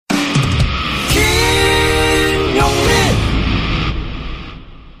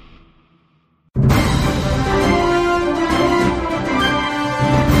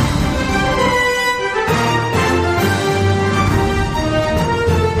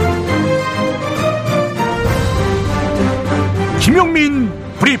김용민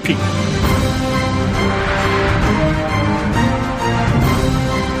브리핑.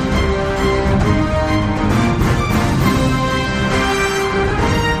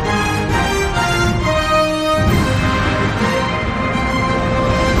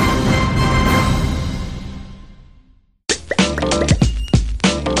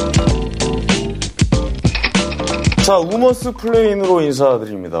 자, 우먼스플레인으로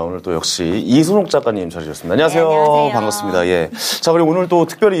인사드립니다. 오늘 또 역시 이순옥 작가님 자리셨습니다. 안녕하세요. 네, 안녕하세요. 반갑습니다. 예. 자, 그리고 오늘 또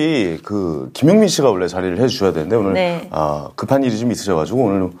특별히 김용민 씨가 원래 자리를 해주셔야 되는데 오늘 네. 급한 일이 좀 있으셔가지고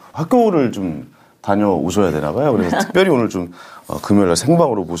오늘 학교를 좀 다녀오셔야 되나봐요. 그래서 특별히 오늘 좀 금요일날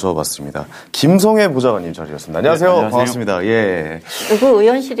생방으로 모셔봤습니다. 김성애 보좌관님 자리였습니다. 안녕하세요. 네, 안녕하세요. 반갑습니다. 예. 누구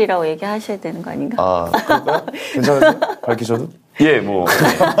의원실이라고 얘기하셔야 되는 거 아닌가? 아, 그럴까요? 괜찮으세요? 밝히셔도? 예, 뭐.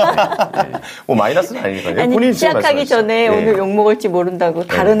 뭐 마이너스는 아니니까요. 아니, 시작하기 전에 오늘 욕먹을지 모른다고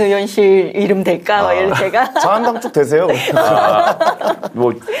다른 의원실 이름 될까? 막 이런 제가. 자한당 쪽 되세요?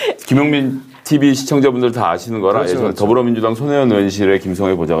 뭐, 김용민 TV 시청자분들 다 아시는 거라. 그렇죠, 그렇죠. 더불어민주당 손혜원 의원실의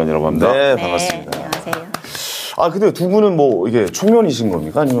김성애 보좌관이라고 합니다. 네, 반갑습니다. 안녕하세요. 근데 두 분은 뭐, 이게 초면이신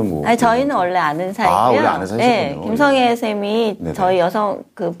겁니까? 아니면 뭐. 아니, 저희는 원래 아는 사이고요. 원래 아는 사이셨군요. 네, 김성애 쌤이 네네. 저희 여성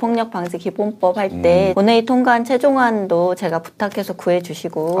폭력 방지 기본법 할 때 본회의 통과한 최종안도 제가 부탁해서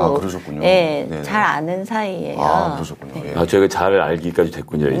구해주시고. 그러셨군요. 네, 네네. 잘 아는 사이예요. 그러셨군요. 네. 예. 저희가 잘 알기까지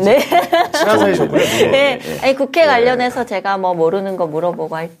됐군요, 이제. 네. 친한 사이셨군요. 네. 아니, 국회 관련해서 제가 뭐 모르는 거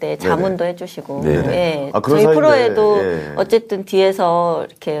물어보고 할 때 자문도 해주시고. 네네. 네. 그런 저희 사이인데, 프로에도 예. 어쨌든 뒤에서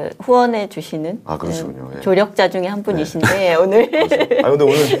이렇게 후원해 주시는. 그러시군요. 예. 조력자 중에 한 분이신데, 오늘. 근데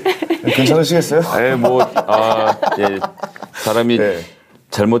오늘 괜찮으시겠어요? 예. 사람이 네.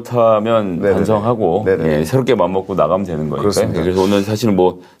 잘못하면 네네네. 반성하고, 네네. 예, 새롭게 맘먹고 나가면 되는 거니까요. 그렇습니다. 그래서 오늘 사실은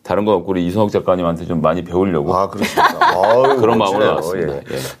뭐, 다른 거 없고 우리 이성욱 작가님한테 좀 많이 배우려고. 그렇습니다. 그런 마음으로 멋지네요. 나왔습니다. 예.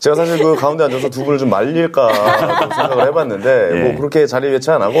 예. 제가 사실 그 가운데 앉아서 두 분을 좀 말릴까 생각을 해봤는데, 예. 뭐 그렇게 자리 배치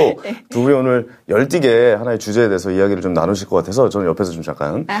안 하고 두 분이 오늘 열띠게 하나의 주제에 대해서 이야기를 좀 나누실 것 같아서 저는 옆에서 좀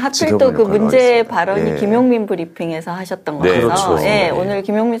잠깐. 하필 또 그 문제 하겠습니다. 발언이 예. 김용민 브리핑에서 하셨던 거라서. 네, 그렇죠. 예, 네. 오늘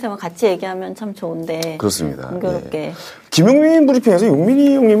김용민 쌤과 같이 얘기하면 참 좋은데. 그렇습니다. 공교롭게. 예. 김용민 브리핑에서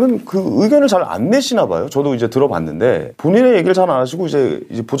용민이 형님은 그 의견을 잘 안 내시나 봐요. 저도 이제 들어봤는데 본인의 얘기를 잘 안 하시고 이제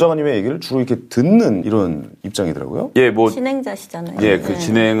보좌관님의 얘기를 주로 이렇게 듣는 이런 입장이더라고요. 예, 뭐. 진행자시잖아요. 예, 네. 그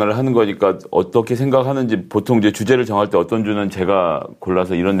진행을 하는 거니까 어떻게 생각하는지 보통 이제 주제를 정할 때 어떤 주는 제가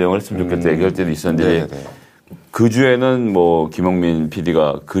골라서 이런 내용을 했으면 좋겠다 얘기할 때도 있었는데 네네. 그 주에는 뭐 김용민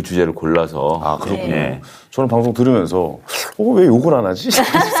PD가 그 주제를 골라서 그렇군요. 예. 저는 방송 들으면서 왜 욕을 안 하지?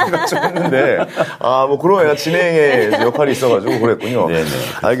 생각 좀 했는데 뭐 그런 애가 진행의 역할이 있어가지고 그랬군요. 네네.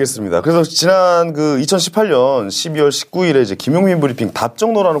 알겠습니다. 그래서 지난 그 2018년 12월 19일에 이제 김용민 브리핑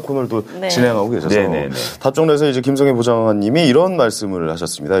답정너라는 코너를 또 네. 진행하고 계셔서 네네네. 답정너에서 이제 김성애 보좌관님이 이런 말씀을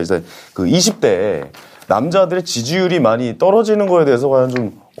하셨습니다. 이제 그 20대 남자들의 지지율이 많이 떨어지는 거에 대해서 과연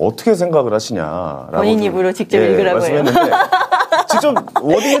좀 어떻게 생각을 하시냐라고 본인 입으로 직접 읽으라고 말씀했는데 직접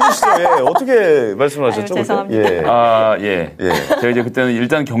워딩 해주시죠. 예, 어떻게 말씀하셨죠? 아유, 죄송합니다. 예. 예. 제가 이제 그때는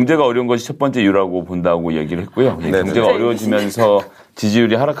일단 경제가 어려운 것이 첫 번째 이유라고 본다고 얘기를 했고요. 네네. 경제가 어려워지면서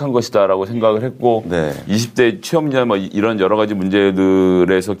지지율이 하락한 것이다라고 생각을 했고, 네. 20대 취업률 뭐 이런 여러 가지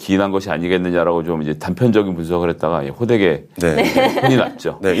문제들에서 기인한 것이 아니겠느냐라고 좀 이제 단편적인 분석을 했다가 호되게 혼이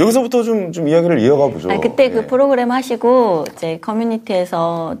났죠. 네, 여기서부터 좀 이야기를 이어가 보죠. 그때 그 예. 프로그램 하시고 이제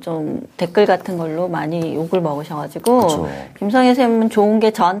커뮤니티에서 좀 댓글 같은 걸로 많이 욕을 먹으셔가지고 그쵸. 김성애 쌤은 좋은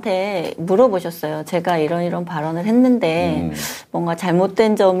게 저한테 물어보셨어요. 제가 이런 발언을 했는데 뭔가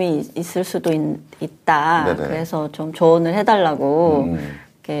잘못된 점이 있을 수도 있다. 네네. 그래서 좀 조언을 해달라고.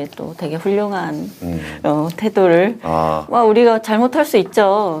 이렇게 또 되게 훌륭한 태도를. 우리가 잘못할 수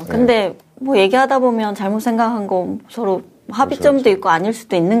있죠. 근데 뭐 얘기하다 보면 잘못 생각한 거 서로 합의점도 있고 아닐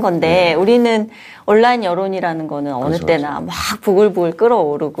수도 있는 건데 우리는 온라인 여론이라는 거는 어느 때나 막 부글부글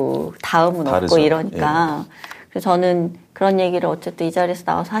끓어오르고 다음은 다르죠. 없고 이러니까 그래서 저는 그런 얘기를 어쨌든 이 자리에서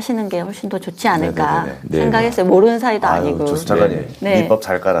나와서 하시는 게 훨씬 더 좋지 않을까 네네네. 생각했어요. 모르는 사이도 아니고. 조수 작가님, 네. 밑밥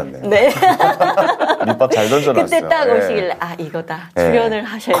잘 깔았네. 네. 밑밥 잘 던져놨어요. 그때 딱 예. 오시길래 이거다. 출연을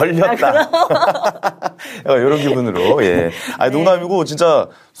하셔야 걸렸다. 이런 기분으로. 예. 농담이고 진짜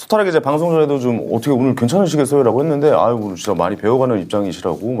소탈하게 이제 방송 전에도 좀 어떻게 오늘 괜찮으시겠어요라고 했는데 오늘 진짜 많이 배워가는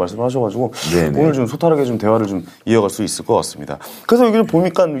입장이시라고 말씀을 하셔가지고 네네. 오늘 좀 소탈하게 좀 대화를 좀 이어갈 수 있을 것 같습니다. 그래서 여기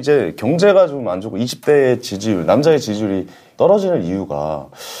보니까 이제 경제가 좀 안 좋고 20대의 지지율, 남자의 지지율이 떨어지는 이유가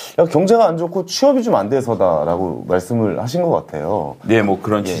경제가 안 좋고 취업이 좀 안 돼서다라고 말씀을 하신 것 같아요. 네, 뭐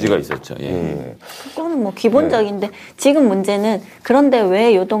그런 취지가 있었죠. 예. 그거는 뭐 기본적인데 지금 문제는 그런데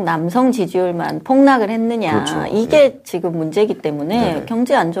왜 유독 남성 지지율만 폭락을 했느냐. 그렇죠. 이게 지금 문제이기 때문에 네네.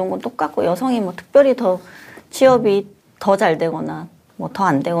 경제 안 좋은 건 똑같고 여성이 뭐 특별히 더 취업이 더 잘 되거나 뭐 더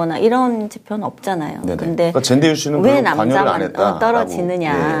안 되거나 이런 지표는 없잖아요. 네네. 근데 그러니까 젠데 이슈는 왜 관여를 안 남자만 했다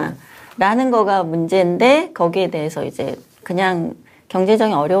떨어지느냐라는 거가 문제인데 거기에 대해서 이제 그냥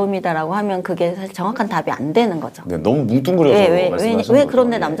경제적인 어려움이다라고 하면 그게 사실 정확한 답이 안 되는 거죠. 네, 너무 뭉뚱그려서 말씀하시는 왜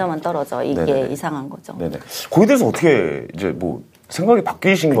그런데 남자만 떨어져? 이게 네네. 이상한 거죠. 네네. 거기에 대해서 어떻게 이제 뭐 생각이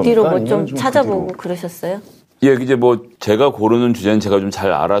바뀌신 겁니까? 뒤로 뭐 좀 찾아보고 그러셨어요? 예, 이제 뭐 제가 고르는 주제는 제가 좀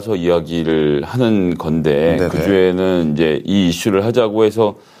잘 알아서 이야기를 하는 건데 네네. 그 주에는 이제 이 이슈를 하자고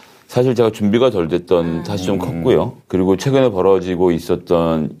해서 사실 제가 준비가 덜 됐던 탓이 좀 컸고요. 그리고 최근에 벌어지고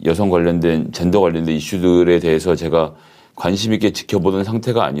있었던 여성 관련된 젠더 관련된 이슈들에 대해서 제가 관심 있게 지켜보던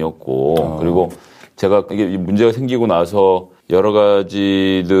상태가 아니었고 그리고 제가 이게 문제가 생기고 나서 여러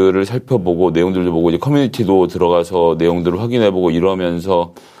가지들을 살펴보고 내용들도 보고 이제 커뮤니티도 들어가서 내용들을 확인해보고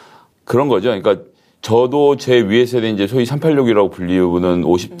이러면서 그런 거죠. 그러니까 저도 제 위의 세대 이제 소위 386이라고 불리우는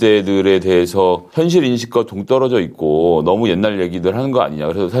 50대들에 대해서 현실 인식과 동떨어져 있고 너무 옛날 얘기들 하는 거 아니냐.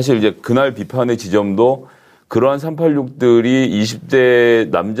 그래서 사실 이제 그날 비판의 지점도 그러한 386들이 20대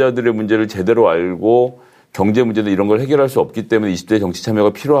남자들의 문제를 제대로 알고 경제 문제도 이런 걸 해결할 수 없기 때문에 20대 정치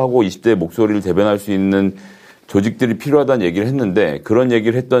참여가 필요하고 20대의 목소리를 대변할 수 있는 조직들이 필요하다는 얘기를 했는데 그런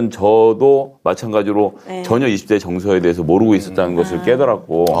얘기를 했던 저도 마찬가지로 전혀 20대 정서에 대해서 모르고 있었다는 것을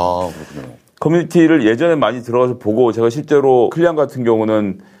깨달았고 그렇군요. 커뮤니티를 예전에 많이 들어가서 보고 제가 실제로 클리앙 같은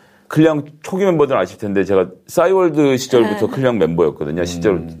경우는 클리앙 초기 멤버들은 아실 텐데 제가 싸이월드 시절부터 클리앙 멤버였거든요.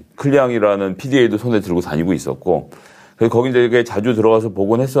 실제로 클리앙이라는 PDA도 손에 들고 다니고 있었고 그래서 거기 되게 자주 들어가서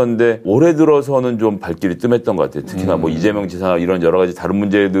보곤 했었는데 올해 들어서는 좀 발길이 뜸했던 것 같아요. 특히나 뭐 이재명 지사나 이런 여러 가지 다른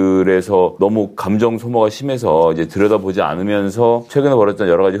문제들에서 너무 감정 소모가 심해서 이제 들여다보지 않으면서 최근에 벌어졌던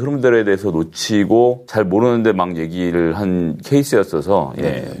여러 가지 흐름들에 대해서 놓치고 잘 모르는데 막 얘기를 한 케이스였어서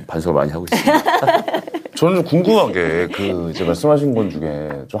반성을 많이 하고 있습니다. 저는 좀 궁금한 게 이제 말씀하신 건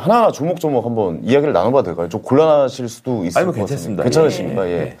중에 좀 하나하나 조목조목 한번 이야기를 나눠봐도 될까요? 좀 곤란하실 수도 있을 것 괜찮습니다. 같습니다. 괜찮으십니까?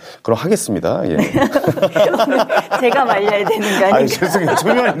 예. 그럼 하겠습니다. 예. 제가 말려야 되는 거 아닌가요? 아니, 죄송해요.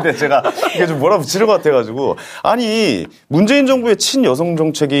 초면인데 제가 이게 좀 몰아붙이는 것 같아가지고. 아니, 문재인 정부의 친여성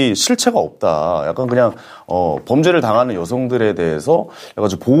정책이 실체가 없다. 약간 그냥, 범죄를 당하는 여성들에 대해서 약간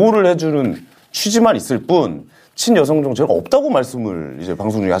좀 보호를 해주는 취지만 있을 뿐, 친여성 정책은 없다고 말씀을 이제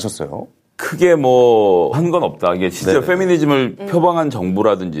방송 중에 하셨어요. 크게 뭐 한 건 없다. 이게 실제로 네네. 페미니즘을 표방한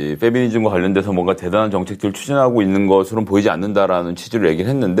정부라든지 페미니즘과 관련돼서 뭔가 대단한 정책들을 추진하고 있는 것으로는 보이지 않는다라는 취지로 얘기를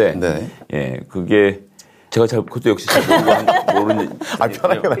했는데 그게 제가 그것도 역시 잘 모르는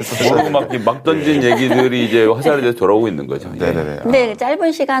편하게 말씀하세요. 모르고 막 던진 얘기들이 이제 화살에 대해서 돌아오고 있는 거죠. 네네네. 근데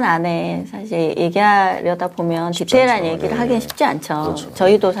짧은 시간 안에 사실 얘기하려다 보면 디테일한 얘기를 하기는 쉽지 않죠. 그렇죠.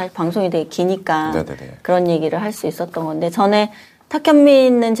 저희도 사실 방송이 되게 기니까 네네네. 그런 얘기를 할 수 있었던 건데 전에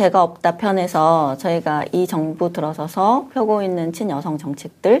탁현미는 죄가 없다 편에서 저희가 이 정부 들어서서 펴고 있는 친여성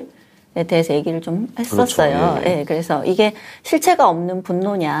정책들에 대해서 얘기를 좀 했었어요. 그렇죠. 예. 그래서 이게 실체가 없는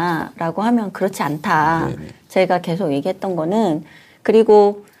분노냐라고 하면 그렇지 않다. 제가 계속 얘기했던 거는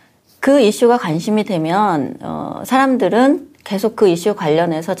그리고 그 이슈가 관심이 되면 사람들은 계속 그 이슈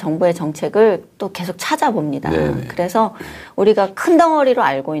관련해서 정부의 정책을 또 계속 찾아봅니다. 네네. 그래서 우리가 큰 덩어리로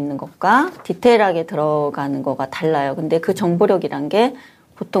알고 있는 것과 디테일하게 들어가는 거가 달라요. 근데 그 정보력이란 게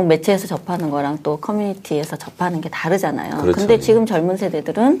보통 매체에서 접하는 거랑 또 커뮤니티에서 접하는 게 다르잖아요. 그렇죠. 근데 지금 젊은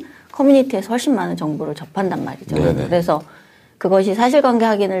세대들은 커뮤니티에서 훨씬 많은 정보를 접한단 말이죠. 네네. 그래서 그것이 사실관계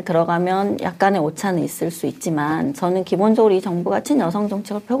확인을 들어가면 약간의 오차는 있을 수 있지만 저는 기본적으로 이 정부가 친여성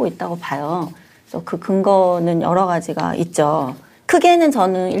정책을 펴고 있다고 봐요. 그래서 그 근거는 여러 가지가 있죠. 크게는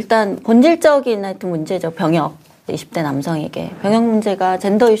저는 일단 본질적인 하여튼 문제죠. 병역. 20대 남성에게. 병역 문제가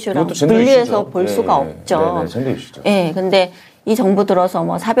젠더 이슈랑 분리해서 볼 수가 없죠. 네, 젠더 이슈죠. 예, 근데 이 정부 들어서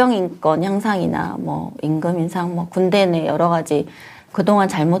뭐 사병인권 향상이나 뭐 임금 인상, 뭐 군대 내 여러 가지 그동안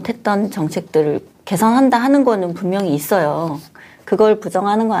잘못했던 정책들을 개선한다 하는 거는 분명히 있어요. 그걸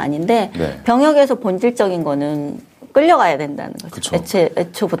부정하는 건 아닌데 병역에서 본질적인 거는 끌려가야 된다는 거죠.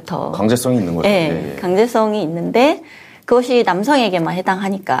 애초부터. 강제성이 있는 거죠. 네, 강제성이 있는데 그것이 남성에게만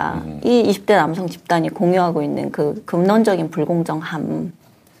해당하니까 이 20대 남성 집단이 공유하고 있는 그 근원적인 불공정함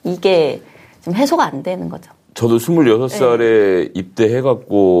이게 좀 해소가 안 되는 거죠. 저도 26살에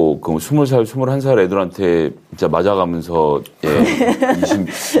입대해갖고 그 20살, 21살 애들한테 진짜 맞아가면서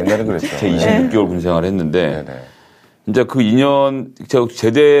옛날에 그랬죠. 제 26개월 군생활을 했는데 진짜 그 2년 제가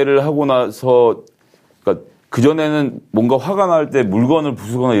제대를 하고 나서 그러니까 그전에는 뭔가 화가 날 때 물건을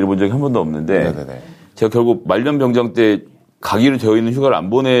부수거나 이래본 적이 한 번도 없는데 제가 결국 말년병장 때 가기로 되어 있는 휴가를 안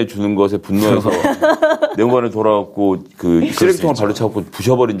보내주는 것에 분노해서 내무반에 돌아갔고 그 쓰레기통을 발로 차고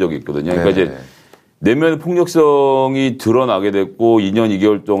부셔버린 적이 있거든요. 그러니까 이제 내면의 폭력성이 드러나게 됐고 2년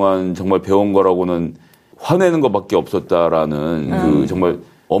 2개월 동안 정말 배운 거라고는 화내는 것밖에 없었다라는 그 정말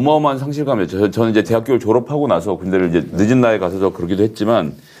어마어마한 상실감이었죠. 저는 이제 대학교를 졸업하고 나서 군대를 이제 늦은 나이에 가서도 그러기도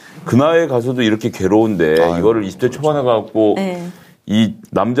했지만 그 나이에 가서도 이렇게 괴로운데 이거를 20대 초반에 가갖고 네. 이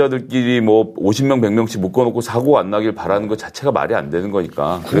남자들끼리 뭐 50명, 100명씩 묶어놓고 사고 안 나길 바라는 것 자체가 말이 안 되는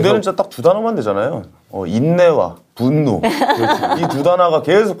거니까. 군대는 진짜 딱 두 단어만 되잖아요. 인내와 분노. 이 두 단어가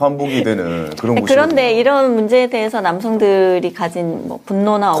계속 반복이 되는 그런 곳이에요. 그런데 이런 문제에 대해서 남성들이 가진 뭐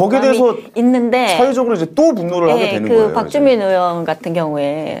분노나 억울함이 대해서 있는데 사회적으로 이제 또 분노를 네, 하게 되는 그 거예요. 박주민 의원 같은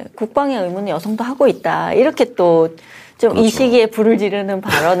경우에 국방의 의무는 여성도 하고 있다. 이렇게 또 좀 이 시기에 불을 지르는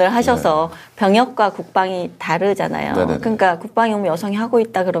발언을 하셔서 네. 병역과 국방이 다르잖아요. 네네네. 그러니까 국방의 의무 여성이 하고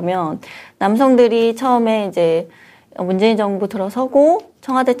있다 그러면 남성들이 처음에 이제 문재인 정부 들어서고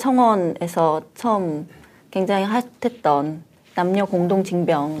청와대 청원에서 처음 굉장히 핫했던 남녀 공동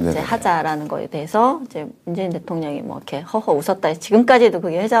징병 이제 하자라는 거에 대해서 이제 문재인 대통령이 뭐 이렇게 허허 웃었다. 지금까지도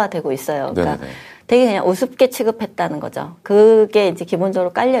그게 회자가 되고 있어요. 그러니까 네네. 되게 그냥 우습게 취급했다는 거죠. 그게 이제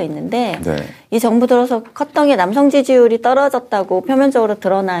기본적으로 깔려 있는데 네. 이 정부 들어서 컸던 게 남성 지지율이 떨어졌다고 표면적으로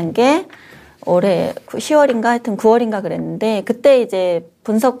드러난 게 올해 10월인가 하여튼 9월인가 그랬는데 그때 이제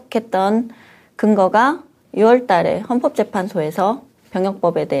분석했던 근거가 6월 달에 헌법재판소에서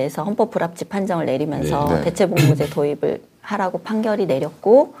병역법에 대해서 헌법 불합치 판정을 내리면서 네. 대체복무제 도입을 하라고 판결이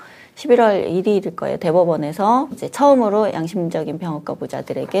내렸고 11월 1일일 거예요. 대법원에서 이제 처음으로 양심적인 병역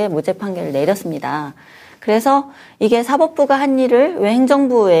거부자들에게 무죄 판결을 내렸습니다. 그래서 이게 사법부가 한 일을 왜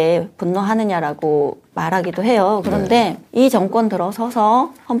행정부에 분노하느냐라고 말하기도 해요. 그런데 네. 이 정권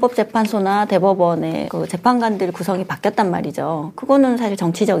들어서서 헌법재판소나 대법원의 그 재판관들 구성이 바뀌었단 말이죠. 그거는 사실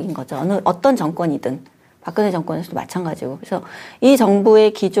정치적인 거죠. 어떤 정권이든. 박근혜 정권에서도 마찬가지고. 그래서 이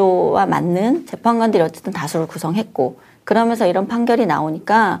정부의 기조와 맞는 재판관들이 어쨌든 다수를 구성했고, 그러면서 이런 판결이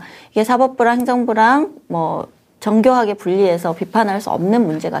나오니까 이게 사법부랑 행정부랑 뭐 정교하게 분리해서 비판할 수 없는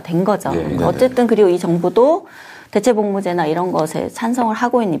문제가 된 거죠. 네, 어쨌든 그리고 이 정부도 대체복무제나 이런 것에 찬성을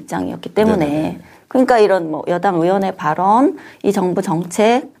하고 있는 입장이었기 때문에 네. 그러니까 이런 뭐 여당 의원의 발언, 이 정부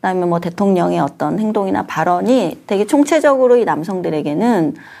정책, 그다음에 뭐 대통령의 어떤 행동이나 발언이 되게 총체적으로 이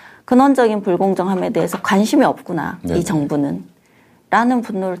남성들에게는 근원적인 불공정함에 대해서 관심이 없구나. 네네. 이 정부는. 라는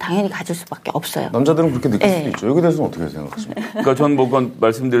분노를 당연히 가질 수밖에 없어요. 남자들은 그렇게 느낄 수도 있죠. 여기 대해서는 어떻게 생각하십니까? 그러니까 저는 뭐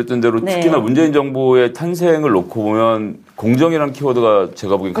말씀드렸던 대로 네. 특히나 문재인 정부의 탄생을 놓고 보면 공정이라는 키워드가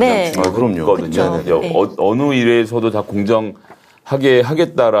제가 보기엔 가장 네. 중요하거든요. 네. 어느 일에서도 다 공정하게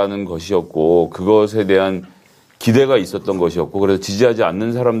하겠다라는 것이었고 그것에 대한 기대가 있었던 것이었고 그래서 지지하지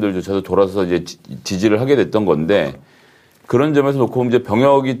않는 사람들조차도 돌아서서 이제 지지를 하게 됐던 건데 그런 점에서 놓고 보면 이제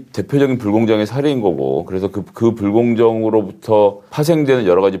병역이 대표적인 불공정의 사례인 거고 그래서 그 불공정으로부터 파생되는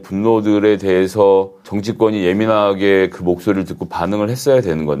여러 가지 분노들에 대해서 정치권이 예민하게 그 목소리를 듣고 반응을 했어야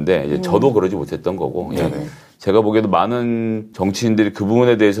되는 건데 이제 저도 그러지 못했던 거고 제가 보기에도 많은 정치인들이 그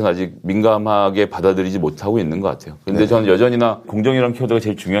부분에 대해서는 아직 민감하게 받아들이지 못하고 있는 것 같아요. 그런데 저는 여전히나 공정이라는 키워드가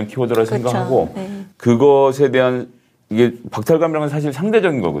제일 중요한 키워드라고 그렇죠. 생각하고 그것에 대한 이게 박탈감이라는 건 사실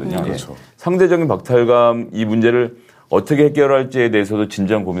상대적인 거거든요. 그렇죠. 상대적인 박탈감 이 문제를 어떻게 해결할지에 대해서도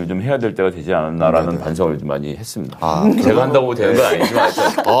진지한 고민을 좀 해야 될 때가 되지 않았나라는 반성을 좀 많이 했습니다. 제가 한다고 되는 건 아니지만.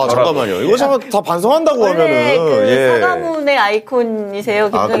 잠깐만요. 이거 잠깐 다 반성한다고 하면은. 그 사과문의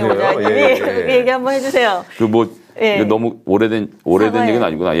아이콘이세요, 김정희 원장님이. 얘기 한번 해주세요. 너무 오래된 얘기는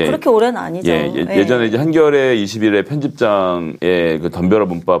아니구나. 그렇게 오래는 아니죠. 예전에 이제 한겨레 21의 편집장의 그 덤벼라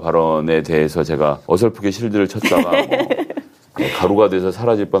문파 발언에 대해서 제가 어설프게 실드를 쳤다가 가루가 돼서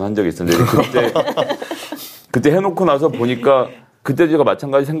사라질 뻔한 적이 있었는데 그때 해놓고 나서 보니까 그때 제가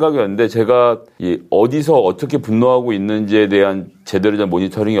마찬가지 생각이었는데 제가 어디서 어떻게 분노하고 있는지에 대한 제대로 된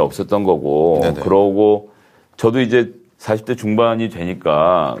모니터링이 없었던 거고 그러고 저도 이제 40대 중반이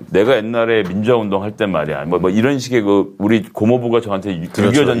되니까 내가 옛날에 민주화운동 할 때 말이야 뭐 이런 식의 우리 고모부가 저한테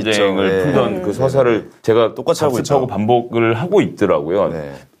 6.25 전쟁을 풀던 그 서사를 제가 똑같이 하고 반복을 하고 있더라고요.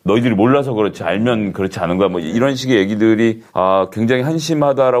 너희들이 몰라서 그렇지 알면 그렇지 않은 거야. 뭐 이런 식의 얘기들이 굉장히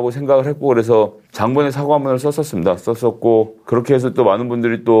한심하다라고 생각을 했고 그래서 장본의 사과문을 썼었고 그렇게 해서 또 많은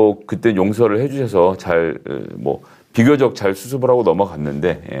분들이 또 그때 용서를 해주셔서 비교적 잘 수습을 하고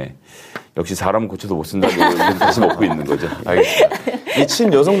넘어갔는데 역시 사람은 고쳐도 못 쓴다고 다시 먹고 있는 거죠. 알겠습니다. 이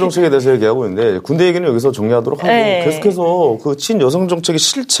친여성 정책에 대해서 얘기하고 있는데 군대 얘기는 여기서 정리하도록 하고 계속해서 그 친여성 정책의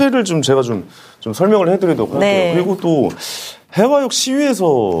실체를 제가 좀 설명을 해드리도록 할게요. 그리고 또 해화역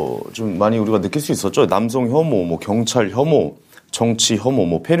시위에서 좀 많이 우리가 느낄 수 있었죠. 남성 혐오, 경찰 혐오, 정치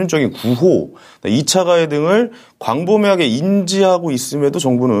혐오, 폐륜적인 구호, 2차 가해 등을 광범위하게 인지하고 있음에도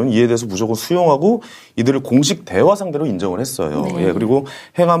정부는 이에 대해서 무조건 수용하고 이들을 공식 대화 상대로 인정을 했어요. 그리고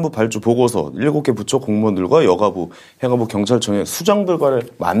행안부 발주 보고서 7개 부처 공무원들과 여가부, 행안부 경찰청의 수장들과의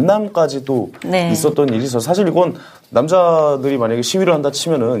만남까지도 있었던 일이 있어서 사실 이건 남자들이 만약에 시위를 한다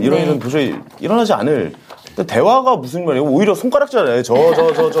치면은 이런 일은 도저히 일어나지 않을 근데 대화가 무슨 말이에요? 오히려 손가락질하네. 저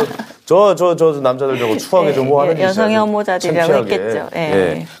남자들 저거 추하게 좀 뭐 하는 짓이야. 여성 혐오자들이라고 했겠죠.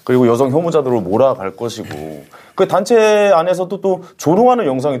 예. 그리고 여성 혐오자들로 몰아갈 것이고. 그 단체 안에서도 또 조롱하는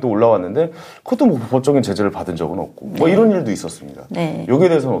영상이 또 올라왔는데 그것도 뭐 법적인 제재를 받은 적은 없고 뭐 이런 일도 있었습니다. 네. 여기에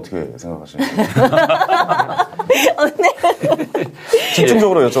대해서는 어떻게 생각하시나요?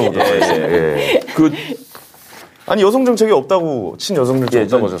 집중적으로 여쭤보도록 하겠습니다. 아니 여성 정책이 없다고 친여성 정책이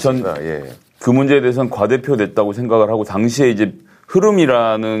없다고 하셨습니다. 그 문제에 대해서는 과대표됐다고 생각을 하고 당시에 이제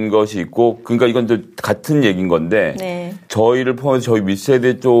흐름이라는 것이 있고 그러니까 이건 또 같은 얘기인 건데 네. 저희를 포함해서 저희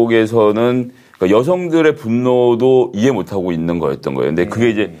밑세대 쪽에서는 그러니까 여성들의 분노도 이해 못하고 있는 거였던 거예요. 근데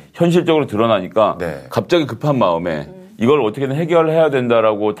그게 이제 현실적으로 드러나니까 갑자기 급한 마음에 이걸 어떻게든 해결해야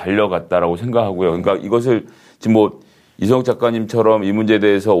된다라고 달려갔다라고 생각하고요. 그러니까 이것을 지금 뭐 이성욱 작가님처럼 이 문제에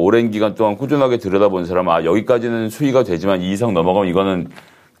대해서 오랜 기간 동안 꾸준하게 들여다본 사람은 여기까지는 수위가 되지만 이 이상 넘어가면 이거는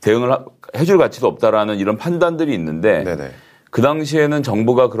대응을 해줄 가치도 없다라는 이런 판단들이 있는데 그 당시에는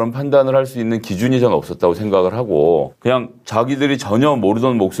정부가 그런 판단을 할 수 있는 기준이 전 없었다고 생각을 하고 그냥 자기들이 전혀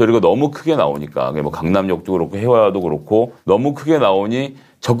모르던 목소리가 너무 크게 나오니까 뭐 강남역도 그렇고 해화도 그렇고 너무 크게 나오니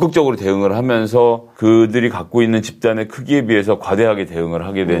적극적으로 대응을 하면서 그들이 갖고 있는 집단의 크기에 비해서 과대하게 대응을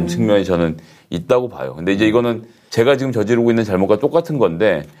하게 된 측면이 저는 있다고 봐요. 근데 이제 이거는 제가 지금 저지르고 있는 잘못과 똑같은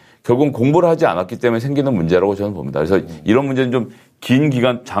건데 결국은 공부를 하지 않았기 때문에 생기는 문제라고 저는 봅니다. 그래서 이런 문제는 좀 긴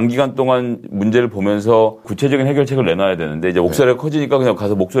기간, 장기간 동안 문제를 보면서 구체적인 해결책을 내놔야 되는데 이제 목소리가 커지니까 그냥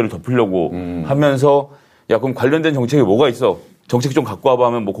가서 목소리를 덮으려고 하면서 야, 그럼 관련된 정책이 뭐가 있어? 정책 좀 갖고 와봐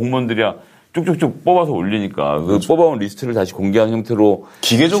하면 뭐 공무원들이야 쭉쭉쭉 뽑아서 올리니까 그 뽑아온 리스트를 다시 공개하는 형태로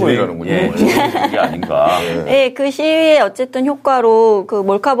기계적으로 일하는군요. 그게 아닌가. 네, 그 시위의 어쨌든 효과로 그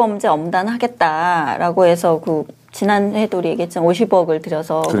몰카 범죄 엄단하겠다라고 해서 그 지난해도 우리 얘기했지만 50억을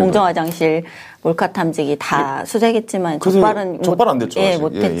들여서 공정화장실 몰카 탐지기 다 수색했지만 적발 안 됐죠.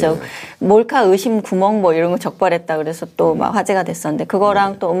 못했죠. 몰카 의심 구멍 뭐 이런 거 적발했다 그래서 또 막 화제가 됐었는데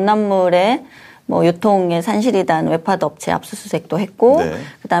그거랑 또 음란물에 뭐 유통에 산실이단 웹하드 업체 압수수색도 했고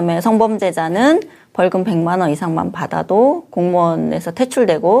그다음에 성범죄자는 벌금 100만 원 이상만 받아도 공무원에서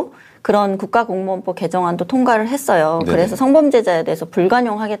퇴출되고 그런 국가공무원법 개정안도 통과를 했어요. 그래서 성범죄자에 대해서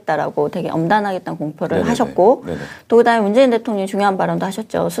불관용하겠다라고 되게 엄단하겠다는 공표를 하셨고 또 그다음에 문재인 대통령이 중요한 발언도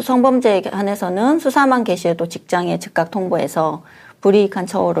하셨죠. 성범죄에 한해서는 수사만 개시해도 직장에 즉각 통보해서 불이익한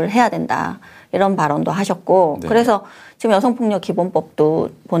처우를 해야 된다. 이런 발언도 하셨고 그래서 지금 여성폭력 기본법도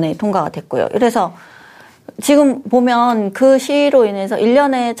본회의 통과가 됐고요. 그래서 지금 보면 그 시위로 인해서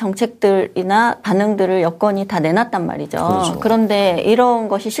일련의 정책들이나 반응들을 여건이 다 내놨단 말이죠. 그런데 이런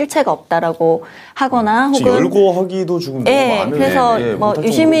것이 실체가 없다라고 하거나 혹은 열고 하기도 지금 너무 많은. 그래서 뭐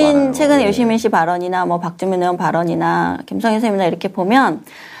유시민 최근에 유시민 씨 발언이나 뭐 박주민 의원 발언이나 김성희 선생님이나 이렇게 보면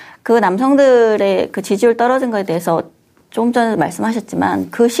그 남성들의 그 지지율 떨어진 거에 대해서 조금 전에 말씀하셨지만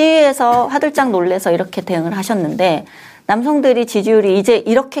그 시위에서 화들짝 놀래서 이렇게 대응을 하셨는데 남성들이 지지율이 이제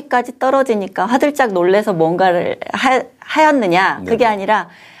이렇게까지 떨어지니까 화들짝 놀래서 뭔가를 하였느냐. 그게 아니라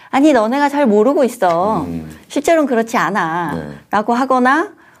아니 너네가 잘 모르고 있어. 실제로는 그렇지 않아. 라고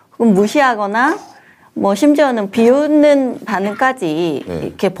하거나 혹은 무시하거나 뭐 심지어는 비웃는 반응까지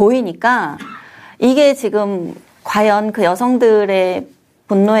이렇게 보이니까 이게 지금 과연 그 여성들의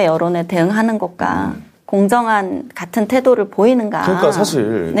분노의 여론에 대응하는 것과 공정한 같은 태도를 보이는가. 그러니까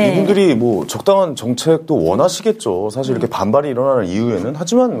사실 이분들이 뭐 적당한 정책도 원하시겠죠. 사실 이렇게 반발이 일어나는 이유에는.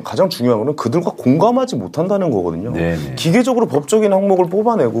 하지만 가장 중요한 거는 그들과 공감하지 못한다는 거거든요. 기계적으로 법적인 항목을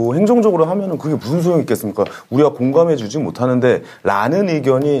뽑아내고 행정적으로 하면은 그게 무슨 소용이 있겠습니까? 우리가 공감해주지 못하는데 라는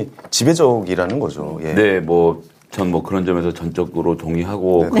의견이 지배적이라는 거죠. 네, 뭐 전 뭐 그런 점에서 전적으로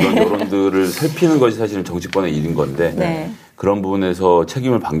동의하고 그런 여론들을 살피는 것이 사실은 정치권의 일인 건데 그런 부분에서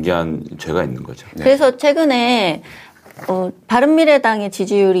책임을 방기한 죄가 있는 거죠. 그래서 최근에 바른미래당의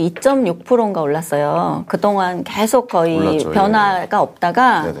지지율이 2.6%인가 올랐어요. 그동안 계속 거의 올랐죠, 변화가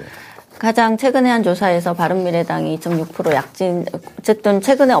없다가 가장 최근에 한 조사에서 바른미래당이 2.6% 약진, 어쨌든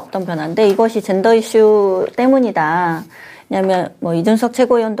최근에 없던 변화인데 이것이 젠더 이슈 때문이다. 왜냐하면 뭐 이준석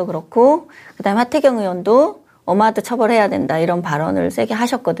최고위원도 그렇고 그다음에 하태경 의원도 어마드 처벌해야 된다 이런 발언을 세게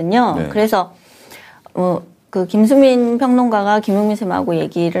하셨거든요. 그래서 그 김수민 평론가가 김용민 쌤하고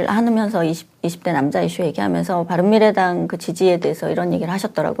얘기를 하면서 20대 남자 이슈 얘기하면서 바른미래당 그 지지에 대해서 이런 얘기를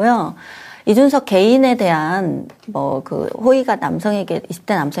하셨더라고요. 이준석 개인에 대한 뭐 그 호의가 남성에게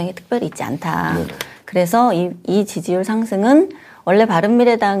 20대 남성에게 특별히 있지 않다. 그래서 이 지지율 상승은 원래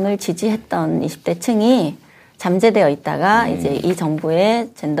바른미래당을 지지했던 20대 층이 잠재되어 있다가 이제 이 정부의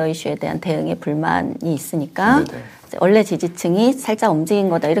젠더 이슈에 대한 대응에 불만이 있으니까 원래 지지층이 살짝 움직인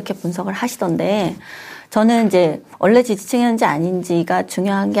거다 이렇게 분석을 하시던데 저는 이제 원래 지지층이었는지 아닌지가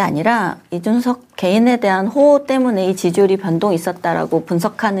중요한 게 아니라 이준석 개인에 대한 호호 때문에 이 지지율이 변동이 있었다라고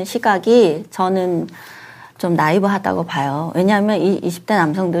분석하는 시각이 저는 좀 나이브하다고 봐요. 왜냐하면 이 20대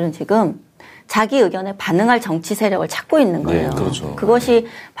남성들은 지금 자기 의견에 반응할 정치 세력을 찾고 있는 거예요. 네, 그렇죠. 그것이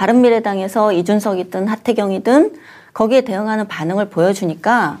바른미래당에서 이준석이든 하태경이든 거기에 대응하는 반응을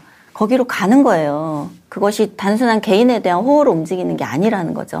보여주니까 거기로 가는 거예요. 그것이 단순한 개인에 대한 호호로 움직이는 게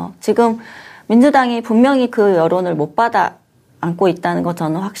아니라는 거죠. 지금 민주당이 분명히 그 여론을 못 받아 안고 있다는 거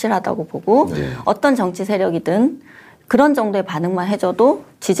저는 확실하다고 보고 네. 어떤 정치 세력이든 그런 정도의 반응만 해줘도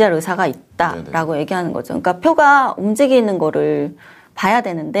지지할 의사가 있다라고 얘기하는 거죠. 그러니까 표가 움직이는 거를 봐야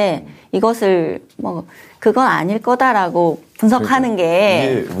되는데 이것을 뭐 그건 아닐 거다라고 분석하는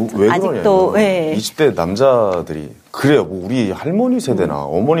게 왜 아직도 네. 20대 남자들이 그래요. 뭐 우리 할머니 세대나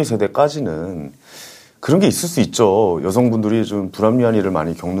어머니 세대까지는 그런 게 있을 수 있죠. 여성분들이 좀 불합리한 일을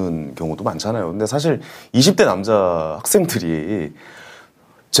많이 겪는 경우도 많잖아요. 근데 사실 20대 남자 학생들이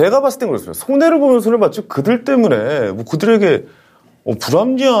제가 봤을 땐 그렇습니다. 손해를 보면 손해를 봤지 그들 때문에 뭐 그들에게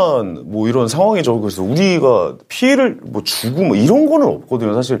불합리한 뭐 이런 상황이죠. 그래서 우리가 피해를 뭐 주고 뭐 이런 거는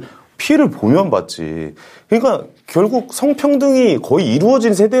없거든요. 사실 피해를 보면 봤지. 그러니까 결국 성평등이 거의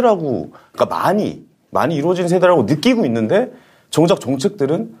이루어진 세대라고, 그러니까 많이 이루어진 세대라고 느끼고 있는데 정작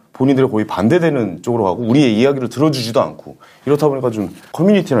정책들은 본인들이 거의 반대되는 쪽으로 가고 우리의 이야기를 들어주지도 않고 이렇다 보니까 좀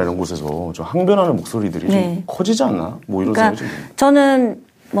커뮤니티나 이런 곳에서 좀 항변하는 목소리들이 네. 좀 커지지 않나? 뭐 이런 그러니까 생각이 좀 저는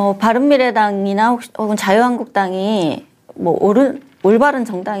뭐 바른미래당이나 혹은 자유한국당이 뭐 올바른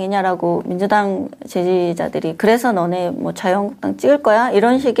정당이냐라고 민주당 지지자들이 그래서 너네 뭐 자유한국당 찍을 거야?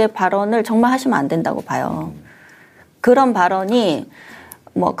 이런 식의 발언을 정말 하시면 안 된다고 봐요. 그런 발언이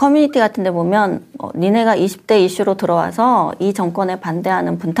뭐 커뮤니티 같은 데 보면 니네가 20대 이슈로 들어와서 이 정권에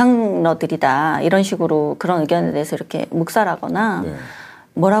반대하는 분탕러들이다. 이런 식으로 그런 의견에 대해서 이렇게 묵살하거나 네.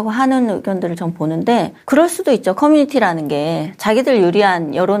 뭐라고 하는 의견들을 전 보는데 그럴 수도 있죠. 커뮤니티라는 게 자기들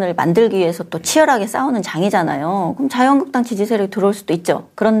유리한 여론을 만들기 위해서 또 치열하게 싸우는 장이잖아요. 그럼 자유한국당 지지 세력이 들어올 수도 있죠.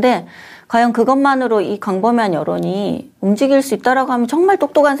 그런데 과연 그것만으로 이 광범위한 여론이 움직일 수 있다라고 하면 정말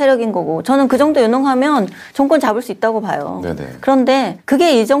똑똑한 세력인 거고 저는 그 정도 유능하면 정권 잡을 수 있다고 봐요. 네네. 그런데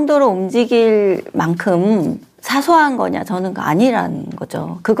그게 이 정도로 움직일 만큼 사소한 거냐 저는 아니라는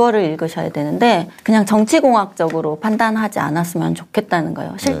거죠. 그거를 읽으셔야 되는데 그냥 정치공학적으로 판단하지 않았으면 좋겠다는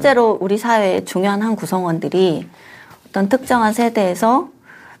거예요. 실제로 우리 사회의 중요한 한 구성원들이 어떤 특정한 세대에서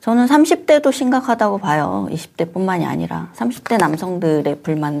저는 30대도 심각하다고 봐요. 20대뿐만이 아니라 30대 남성들의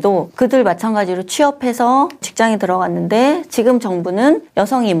불만도 그들 마찬가지로 취업해서 직장에 들어갔는데 지금 정부는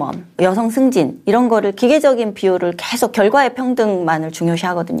여성 임원, 여성 승진 이런 거를 기계적인 비율을 계속 결과의 평등만을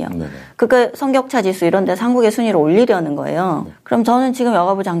중요시하거든요. 네네. 그게 성격차 지수 이런 데서 한국의 순위를 올리려는 거예요. 네. 그럼 저는 지금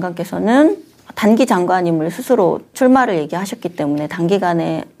여가부 장관께서는 단기 장관임을 스스로 출마를 얘기하셨기 때문에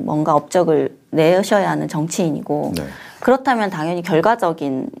단기간에 뭔가 업적을 내셔야 하는 정치인이고 네. 그렇다면 당연히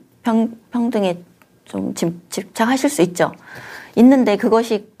결과적인 평등에 좀 집착하실 수 있죠. 있는데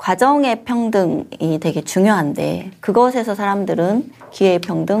그것이 과정의 평등이 되게 중요한데 그것에서 사람들은 기회의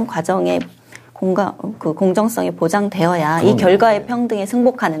평등, 과정의 공정성이 보장되어야 이 결과의 평등에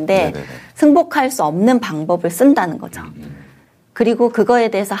승복하는데 네네네. 승복할 수 없는 방법을 쓴다는 거죠. 그리고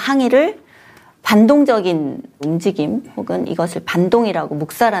그거에 대해서 항의를 반동적인 움직임 혹은 이것을 반동이라고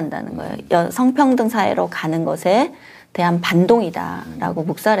묵살한다는 거예요. 성평등 사회로 가는 것에 대한 반동이다라고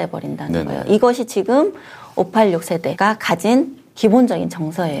묵살해버린다는 네네. 거예요. 이것이 지금 586 세대가 가진 기본적인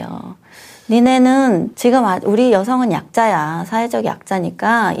정서예요. 니네는 지금 우리 여성은 약자야. 사회적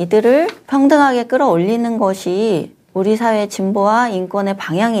약자니까 이들을 평등하게 끌어올리는 것이 우리 사회의 진보와 인권의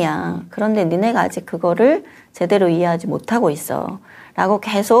방향이야. 그런데 니네가 아직 그거를 제대로 이해하지 못하고 있어. 라고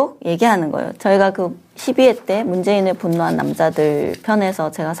계속 얘기하는 거예요. 저희가 그 12회 때 문재인을 분노한 남자들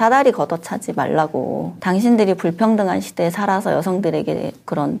편에서 제가 사다리 걷어차지 말라고 당신들이 불평등한 시대에 살아서 여성들에게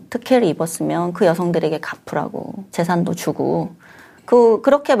그런 특혜를 입었으면 그 여성들에게 갚으라고 재산도 주고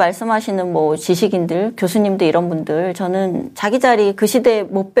그렇게 말씀하시는 뭐 지식인들, 교수님들 이런 분들 저는 자기 자리 그 시대에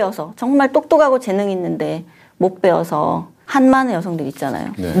못 배워서 정말 똑똑하고 재능 있는데 못 배워서 한많은 여성들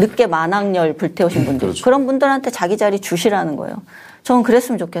있잖아요. 네. 늦게 만학열 불태우신 분들. 그렇죠. 그런 분들한테 자기 자리 주시라는 거예요. 저는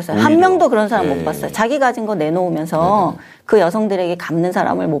그랬으면 좋겠어요. 한 명도 그런 사람 못 봤어요. 자기 가진 거 내놓으면서 그 여성들에게 갚는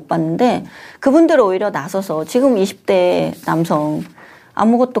사람을 못 봤는데 그분들 오히려 나서서 지금 20대 남성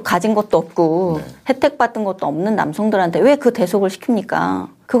아무것도 가진 것도 없고 혜택 받은 것도 없는 남성들한테 왜 그 대속을 시킵니까?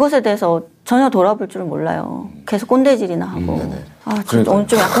 그것에 대해서 전혀 돌아볼 줄은 몰라요. 계속 꼰대질이나 하고. 아, 진짜 오늘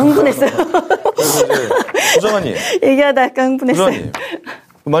좀 약간 흥분했어요. 부장관님. 얘기하다 약간 흥분했어요. 부장관님.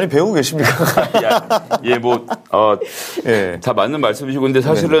 많이 배우고 계십니까? 예, 뭐, 예. 다 맞는 말씀이시고, 근데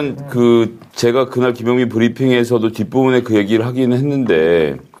사실은 제가 그날 김영민 브리핑에서도 뒷부분에 그 얘기를 하긴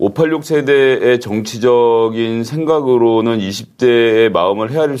했는데, 586 세대의 정치적인 생각으로는 20대의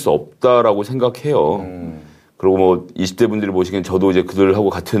마음을 헤아릴 수 없다라고 생각해요. 그리고 뭐 20대 분들이 보시기엔 저도 이제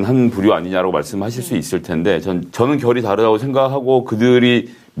그들하고 같은 한 부류 아니냐라고 말씀하실 수 있을 텐데 저는 결이 다르다고 생각하고 그들이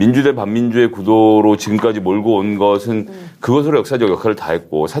민주대 반민주의 구도로 지금까지 몰고 온 것은 그것으로 역사적 역할을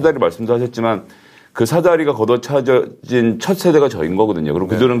다했고 사다리 말씀도 하셨지만 그 사다리가 걷어차진 첫 세대가 저인 거거든요. 그리고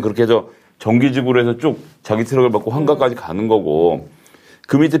그들은 그렇게 해서 정규직으로 해서 쭉 자기 트럭을 받고 환갑까지 가는 거고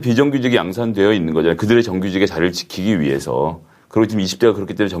그 밑에 비정규직이 양산되어 있는 거잖아요. 그들의 정규직의 자리를 지키기 위해서. 그리고 지금 20대가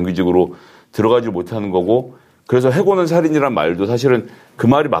그렇기 때문에 정규직으로 들어가지 못하는 거고 그래서 해고는 살인이란 말도 사실은 그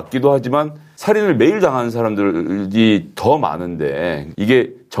말이 맞기도 하지만 살인을 매일 당하는 사람들이 더 많은데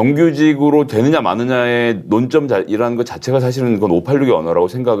이게 정규직으로 되느냐 마느냐의 논점이라는 것 자체가 사실은 그건 586의 언어라고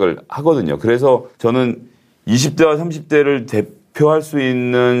생각을 하거든요. 그래서 저는 20대와 30대를 대표할 수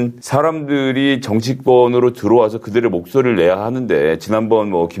있는 사람들이 정치권으로 들어와서 그들의 목소리를 내야 하는데 지난번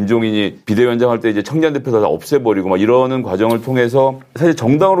뭐 김종인이 비대위원장 할 때 이제 청년 대표 다 없애버리고 막 이러는 과정을 통해서 사실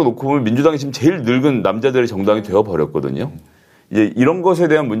정당으로 놓고 보면 민주당이 지금 제일 늙은 남자들의 정당이 되어버렸거든요. 이제 이런 것에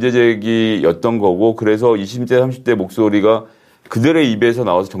대한 문제제기였던 거고 그래서 20대 30대 목소리가 그들의 입에서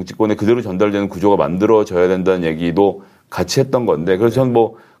나와서 정치권에 그대로 전달되는 구조가 만들어져야 된다는 얘기도 같이 했던 건데 그래서 저는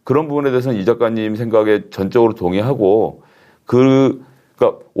뭐 그런 부분에 대해서는 이 작가님 생각에 전적으로 동의하고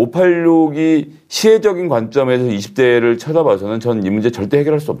그러니까 586이 시혜적인 관점에서 20대를 쳐다봐서는 저는 이 문제 절대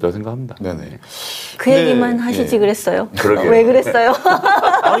해결할 수 없다고 생각합니다. 네네. 그 얘기만 하시지 그랬어요. 그러게요. 왜 그랬어요?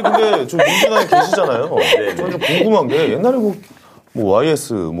 아니 근데 저 민주당에 계시잖아요. 저는 좀 궁금한 게 옛날에 뭐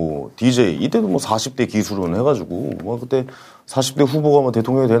YS 뭐 DJ 이때도 뭐 40대 기술은 해가지고 뭐 그때 40대 후보가 뭐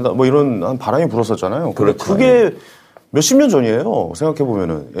대통령이 된다 뭐 이런 한 바람이 불었었잖아요. 근데 그렇죠. 그게 몇십 년 전이에요.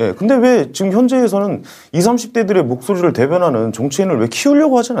 생각해보면은. 예. 근데 왜 지금 현재에서는 20, 30대들의 목소리를 대변하는 정치인을 왜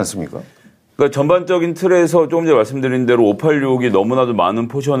키우려고 하진 않습니까? 그러니까 전반적인 틀에서 조금 전에 말씀드린 대로 586이 너무나도 많은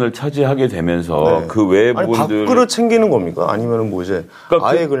포션을 차지하게 되면서 그 외의 부분들. 밥그릇 챙기는 겁니까? 아니면은 뭐 이제 그러니까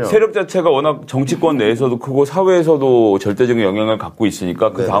아예 그냥. 세력 자체가 워낙 정치권 내에서도 크고 사회에서도 절대적인 영향을 갖고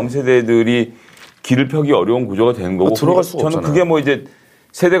있으니까 그 다음 세대들이 길을 펴기 어려운 구조가 되는 거고. 들어갈 수가 저는 없잖아요. 그게 뭐 이제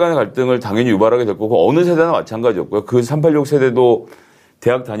세대 간의 갈등을 당연히 유발하게 될 거고 어느 세대나 마찬가지였고요. 그 386 세대도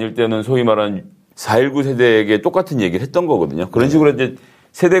대학 다닐 때는 소위 말하는 419 세대에게 똑같은 얘기를 했던 거거든요. 그런 식으로 이제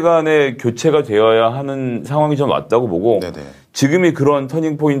세대 간의 교체가 되어야 하는 상황이 좀 왔다고 보고 지금이 그런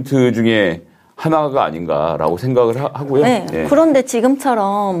터닝 포인트 중에 하나가 아닌가라고 생각을 하고요. 네. 예. 그런데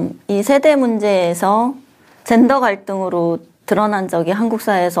지금처럼 이 세대 문제에서 젠더 갈등으로 드러난 적이 한국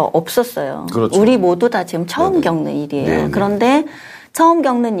사회에서 없었어요. 그렇죠. 우리 모두 다 지금 처음 겪는 일이에요. 네네. 그런데 처음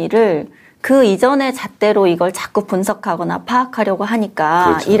겪는 일을 그 이전의 잣대로 이걸 자꾸 분석하거나 파악하려고 하니까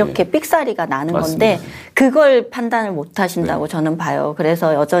그렇죠. 이렇게 삑사리가 나는 맞습니다. 건데 그걸 판단을 못 하신다고 저는 봐요.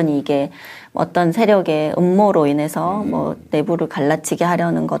 그래서 여전히 이게 어떤 세력의 음모로 인해서 뭐 내부를 갈라치게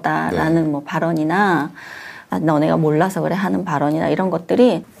하려는 거다라는 뭐 발언이나 너네가 몰라서 그래 하는 발언이나 이런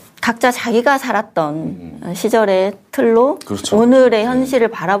것들이 각자 자기가 살았던 시절의 틀로 그렇죠. 오늘의 현실을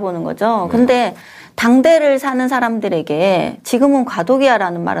바라보는 거죠. 근데 당대를 사는 사람들에게 지금은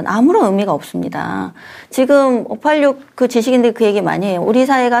과도기야라는 말은 아무런 의미가 없습니다. 지금 586 그 지식인들이 그 얘기 많이 해요. 우리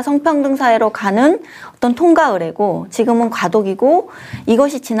사회가 성평등 사회로 가는 어떤 통과 의례고 지금은 과도기고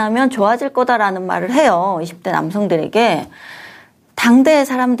이것이 지나면 좋아질 거다라는 말을 해요. 20대 남성들에게. 당대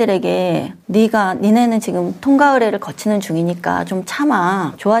사람들에게 니네는 지금 통과 의례를 거치는 중이니까 좀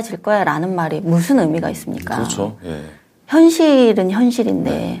참아 좋아질 거야 라는 말이 무슨 의미가 있습니까? 그렇죠. 예. 현실은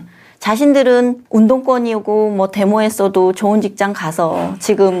현실인데 자신들은 운동권이고 뭐 데모했어도 좋은 직장 가서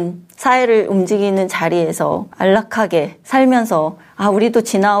지금 사회를 움직이는 자리에서 안락하게 살면서 우리도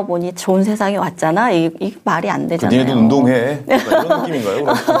지나와 보니 좋은 세상이 왔잖아. 이 말이 안 되잖아요. 니네도 운동해. 이런 느낌인가요?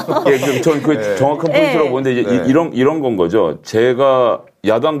 예, 저는 그 정확한 포인트라고 보는데 이제 이런 건 거죠. 제가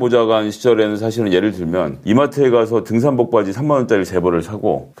야당 보좌관 시절에는 사실은 예를 들면 이마트에 가서 등산복 바지 3만 원짜리 3벌을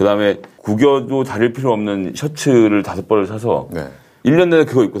사고 그다음에 구겨도 다릴 필요 없는 셔츠를 5벌을 사서 1년 내내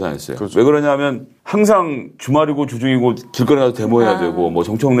그거 입고 다녔어요. 그렇죠. 왜 그러냐면 항상 주말이고 주중이고 길거리 가서 데모해야 되고 뭐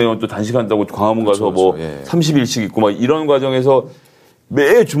정청래원 또 단식한다고 광화문 가서 뭐 30일씩 있고 막 이런 과정에서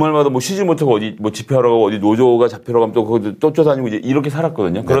매 주말마다 뭐 쉬지 못하고 어디 뭐 집회하러 가고 어디 노조가 잡히러 가면 또 거기 쫓아다니고 이제 이렇게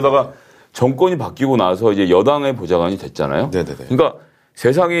살았거든요. 그러다가 정권이 바뀌고 나서 이제 여당의 보좌관이 됐잖아요. 그러니까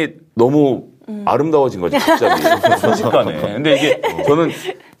세상이 너무 아름다워진 거지 갑자기 순식간에. 근데 이게 저는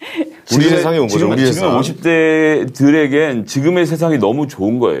우리 세상에 온 거죠. 지금 50대들에겐 지금의 세상이 너무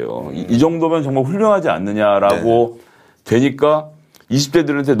좋은 거예요. 이 정도면 정말 훌륭하지 않느냐라고 되니까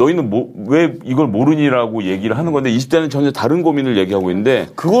 20대들한테 너희는 왜 이걸 모르니라고 얘기를 하는 건데 20대는 전혀 다른 고민을 얘기하고 있는데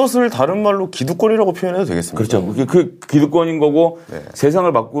그것을 다른 말로 기득권이라고 표현해도 되겠습니까? 그렇죠. 그 기득권인 거고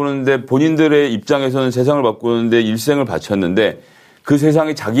세상을 바꾸는데 본인들의 입장에서는 세상을 바꾸는데 일생을 바쳤는데 그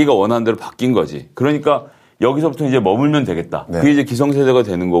세상이 자기가 원하는 대로 바뀐 거지. 그러니까 여기서부터 이제 머물면 되겠다. 네. 그게 이제 기성세대가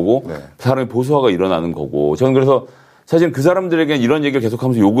되는 거고 네. 사람의 보수화가 일어나는 거고 저는 그래서 사실 그 사람들에게 이런 얘기를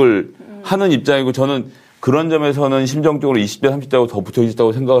계속하면서 욕을 하는 입장이고 저는 그런 점에서는 심정적으로 20대, 30대하고 더 붙어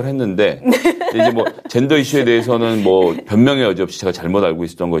있었다고 생각을 했는데 이제 뭐 젠더 이슈에 대해서는 뭐 변명의 여지 없이 제가 잘못 알고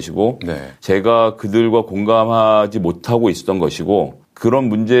있었던 것이고 네. 제가 그들과 공감하지 못하고 있었던 것이고 그런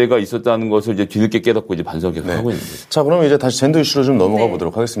문제가 있었다는 것을 이제 뒤늦게 깨닫고 이제 반성을 계속 하고 있는 거죠. 자, 그러면 이제 다시 젠더 이슈로 좀 넘어가 네.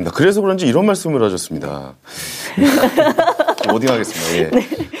 보도록 하겠습니다. 그래서 그런지 이런 말씀을 하셨습니다. 어딩하겠습니다. 예. 네.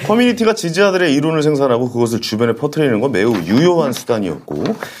 커뮤니티가 지지자들의 이론을 생산하고 그것을 주변에 퍼뜨리는 건 매우 유효한 수단이었고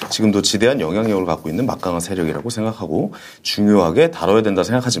지금도 지대한 영향력을 갖고 있는 막강한 세력이라고 생각하고 중요하게 다뤄야 된다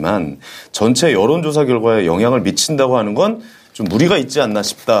생각하지만 전체 여론조사 결과에 영향을 미친다고 하는 건 좀 무리가 있지 않나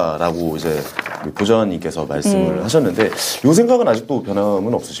싶다라고 이제 보좌관님께서 말씀을 하셨는데 이 생각은 아직도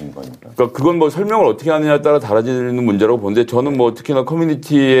변함은 없으십니까? 그러니까 그건 뭐 설명을 어떻게 하느냐에 따라 달라지는 문제라고 보는데 저는 뭐 특히나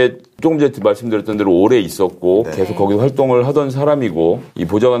커뮤니티에 조금 전에 말씀드렸던 대로 오래 있었고 네. 계속 거기서 활동을 하던 사람이고 이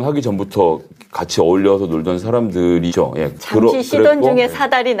보좌관 하기 전부터 같이 어울려서 놀던 사람들이죠. 예. 잠시 시던 중에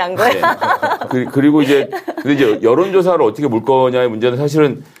사달이 난 거예요. 네. 그리고 이제 여론조사를 어떻게 볼 거냐의 문제는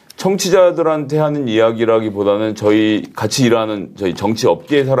사실은 청취자들한테 하는 이야기라기보다는 저희 같이 일하는 저희 정치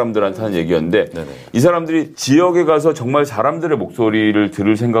업계 사람들한테 하는 얘기였는데 네네. 이 사람들이 지역에 가서 정말 사람들의 목소리를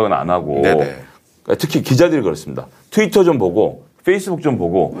들을 생각은 안 하고 네네. 특히 기자들이 그렇습니다. 트위터 좀 보고 페이스북 좀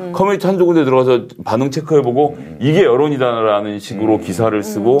보고 커뮤니티 한두 군데 들어가서 반응 체크해보고 이게 여론이다라는 식으로 기사를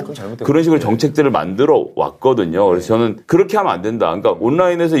쓰고 그런 식으로 정책들을 만들어 왔거든요. 그래서 저는 그렇게 하면 안 된다. 그러니까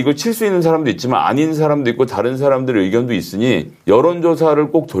온라인에서 이걸 칠 수 있는 사람도 있지만 아닌 사람도 있고 다른 사람들의 의견도 있으니 여론조사를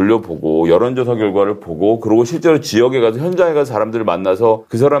꼭 돌려보고 여론조사 결과를 보고 그리고 실제로 지역에 가서 현장에 가서 사람들을 만나서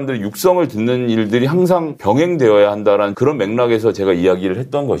그 사람들의 육성을 듣는 일들이 항상 병행되어야 한다라는 그런 맥락에서 제가 이야기를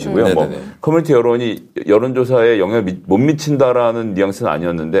했던 것이고요. 뭐 커뮤니티 여론이 여론조사에 영향을 못 미친다라는 뉘앙스는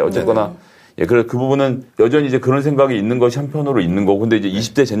아니었는데 어쨌거나 예, 그래서 그 부분은 여전히 이제 그런 생각이 있는 것이 한편으로 있는 거고 근데 이제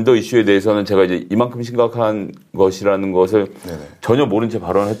 20대 젠더 이슈에 대해서는 제가 이제 이만큼 심각한 것이라는 것을 전혀 모른 채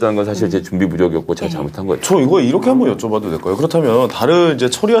발언했다는 건 사실 제 준비 부족이었고 제가 잘못한 거예요. 저 이거 이렇게 한번 여쭤봐도 될까요? 그렇다면 다른 이제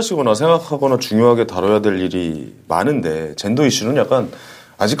처리하시거나 생각하거나 중요하게 다뤄야 될 일이 많은데 젠더 이슈는 약간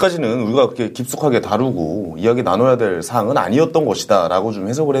아직까지는 우리가 그렇게 깊숙하게 다루고 이야기 나눠야 될 사항은 아니었던 것이다라고 좀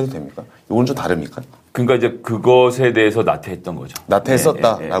해석을 해도 됩니까? 이건 좀 다릅니까? 그러니까 이제 그것에 대해서 나태했던 거죠.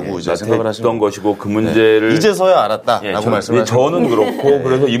 나태했었다라고 이제 생각을 하시는 나태했던 것이고 그 문제를 이제서야 알았다라고 말씀을 하시는 저는 그렇고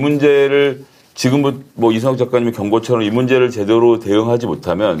그래서 이 문제를 지금부터 뭐 이상욱 작가님의 경고처럼 이 문제를 제대로 대응하지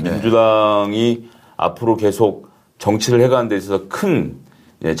못하면 민주당이 앞으로 계속 정치를 해가는 데 있어서 큰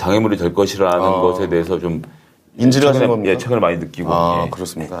장애물이 될 것이라는 것에 대해서 좀 인지를 하시는 겁니까? 예, 최근에 많이 느끼고.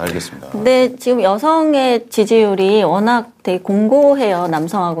 그렇습니까? 알겠습니다. 근데 지금 여성의 지지율이 워낙 되게 공고해요.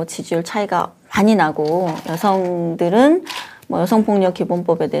 남성하고 지지율 차이가 많이 나고 여성들은 뭐 여성폭력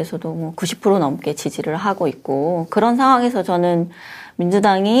기본법에 대해서도 뭐 90% 넘게 지지를 하고 있고 그런 상황에서 저는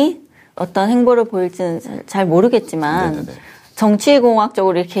민주당이 어떤 행보를 보일지는 잘 모르겠지만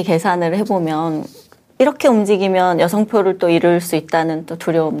정치공학적으로 이렇게 계산을 해보면 이렇게 움직이면 여성표를 또 잃을 수 있다는 또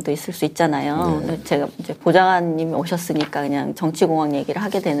두려움도 있을 수 있잖아요. 제가 이제 보좌관님이 오셨으니까 그냥 정치공학 얘기를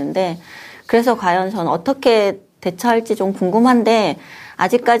하게 되는데 그래서 과연 저는 어떻게 대처할지 좀 궁금한데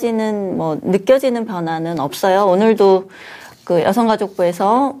아직까지는 뭐 느껴지는 변화는 없어요. 오늘도 그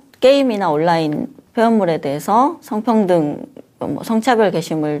여성가족부에서 게임이나 온라인 표현물에 대해서 성평등, 성차별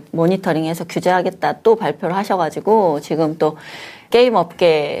게시물 모니터링해서 규제하겠다 또 발표를 하셔가지고 지금 또 게임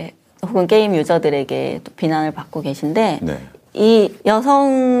업계 혹은 게임 유저들에게 또 비난을 받고 계신데 이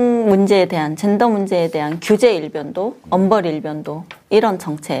여성 문제에 대한 젠더 문제에 대한 규제 일변도 엄벌 일변도 이런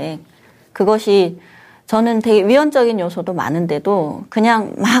정책 그것이 저는 되게 위헌적인 요소도 많은데도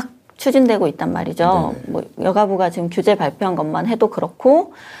그냥 막 추진되고 있단 말이죠. 뭐 여가부가 지금 규제 발표한 것만 해도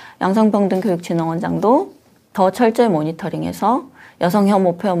그렇고 양성평등교육진흥원장도 더 철저히 모니터링해서 여성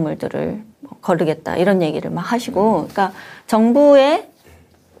혐오 표현물들을 거르겠다 이런 얘기를 막 하시고 그러니까 정부의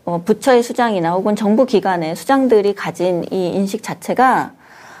부처의 수장이나 혹은 정부 기관의 수장들이 가진 이 인식 자체가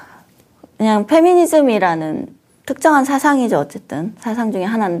그냥 페미니즘이라는 특정한 사상이죠. 어쨌든 사상 중에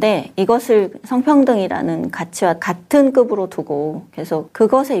하나인데 이것을 성평등이라는 가치와 같은 급으로 두고 계속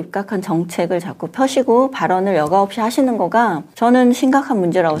그것에 입각한 정책을 자꾸 펴시고 발언을 여과 없이 하시는 거가 저는 심각한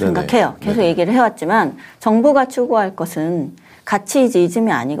문제라고 생각해요. 계속 얘기를 해왔지만 정부가 추구할 것은 가치이지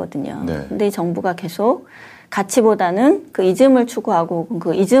이즘이 아니거든요. 근데 이 정부가 계속 가치보다는 그 이즘을 추구하고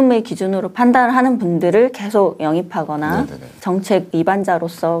그 이즘의 기준으로 판단을 하는 분들을 계속 영입하거나 정책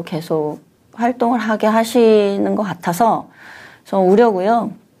위반자로서 계속 활동을 하게 하시는 것 같아서 좀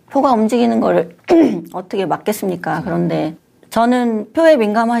우려고요. 표가 움직이는 거를 어떻게 막겠습니까? 그런데 저는 표에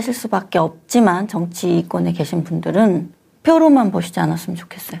민감하실 수밖에 없지만 정치권에 계신 분들은 표로만 보시지 않았으면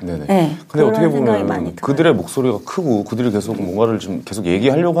좋겠어요. 네네. 네, 근데 어떻게 보면 그들의 목소리가 크고 그들이 계속 뭔가를 좀 계속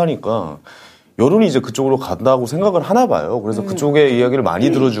얘기하려고 하니까 여론이 이제 그쪽으로 간다고 생각을 하나 봐요. 그래서 그쪽의 이야기를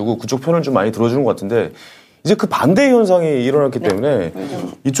많이 들어주고 그쪽 편을 좀 많이 들어주는 것 같은데 이제 그 반대 현상이 일어났기 때문에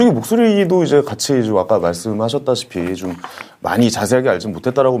이쪽의 목소리도 이제 같이 좀 아까 말씀하셨다시피 좀 많이 자세하게 알지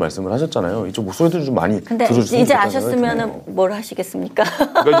못했다라고 말씀을 하셨잖아요. 이쪽 목소리도 좀 많이 들어주셨으면 이제 아셨으면은 뭘 하시겠습니까?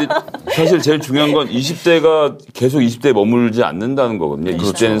 그러니까 이제 사실 제일 중요한 건 20대가 계속 20대에 머물지 않는다는 거거든요.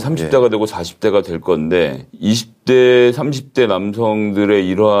 그렇죠. 20대는 30대가 되고 40대가 될 건데 20대, 30대 남성들의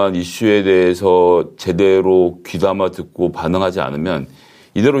이러한 이슈에 대해서 제대로 귀담아 듣고 반응하지 않으면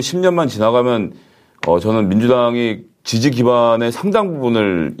이대로 10년만 지나가면 저는 민주당이 지지 기반의 상당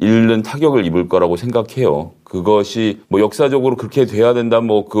부분을 잃는 타격을 입을 거라고 생각해요. 그것이 뭐 역사적으로 그렇게 돼야 된다,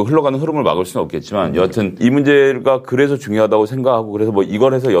 뭐 그 흘러가는 흐름을 막을 수는 없겠지만 여하튼 이 문제가 그래서 중요하다고 생각하고 그래서 뭐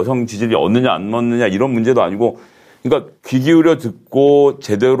이걸 해서 여성 지지율이 얻느냐 안 얻느냐 이런 문제도 아니고 그러니까 귀 기울여 듣고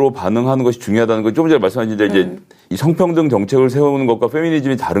제대로 반응하는 것이 중요하다는 거 좀 전에 말씀하신 이제 이 성평등 정책을 세우는 것과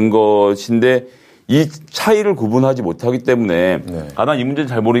페미니즘이 다른 것인데 이 차이를 구분하지 못하기 때문에 난 이 문제는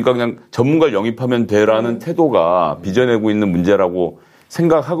잘 모르니까 그냥 전문가를 영입하면 돼라는 태도가 빚어내고 있는 문제라고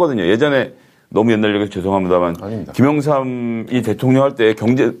생각하거든요. 예전에 너무 옛날 얘기해서 죄송합니다만 아닙니다. 김영삼이 대통령 할 때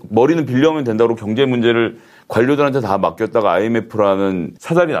머리는 빌려오면 된다고 경제 문제를 관료들한테 다 맡겼다가 IMF라는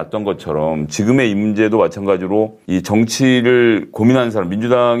사달이 났던 것처럼 지금의 이 문제도 마찬가지로 이 정치를 고민하는 사람,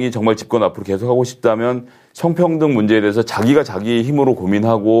 민주당이 정말 집권 앞으로 계속하고 싶다면 성평등 문제에 대해서 자기가 자기 힘으로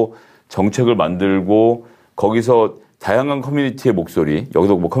고민하고 정책을 만들고 거기서 다양한 커뮤니티의 목소리,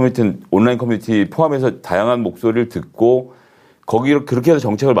 여기서 뭐 커뮤니티는 온라인 커뮤니티 포함해서 다양한 목소리를 듣고 거기로 그렇게 해서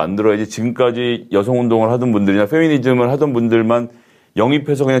정책을 만들어야지 지금까지 여성운동을 하던 분들이나 페미니즘을 하던 분들만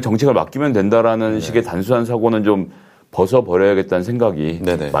영입해서 그냥 정책을 맡기면 된다라는 식의 단순한 사고는 좀 벗어버려야겠다는 생각이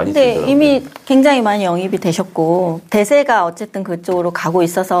많이 들더라고요. 근데 이미 굉장히 많이 영입이 되셨고 대세가 어쨌든 그쪽으로 가고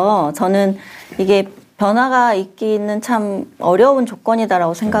있어서 저는 이게 변화가 있기는 참 어려운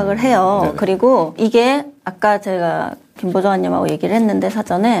조건이다라고 생각을 해요. 그리고 이게 아까 제가 김보정아님하고 얘기를 했는데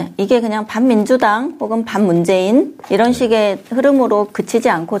사전에 이게 그냥 반민주당 혹은 반문재인 이런 식의 흐름으로 그치지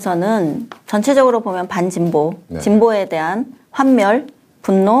않고 저는 전체적으로 보면 반진보, 진보에 대한 환멸,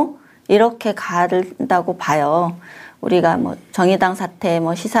 분노 이렇게 가른다고 봐요. 우리가 뭐 정의당 사태,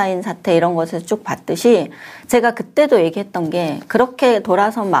 뭐 시사인 사태 이런 것을 쭉 봤듯이 제가 그때도 얘기했던 게 그렇게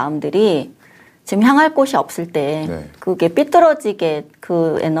돌아선 마음들이 지금 향할 곳이 없을 때 그게 삐뚤어지게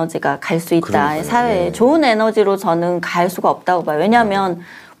그 에너지가 갈 수 있다. 사회에 좋은 에너지로 저는 갈 수가 없다고 봐요. 왜냐하면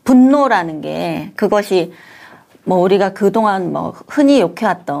분노라는 게 그것이 뭐 우리가 그동안 뭐 흔히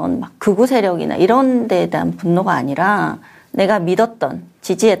욕해왔던 막 극우 세력이나 이런 데에 대한 분노가 아니라 내가 믿었던,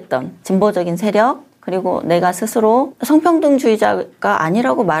 지지했던 진보적인 세력 그리고 내가 스스로 성평등주의자가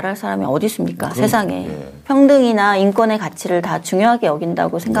아니라고 말할 사람이 어디 있습니까? 세상에. 평등이나 인권의 가치를 다 중요하게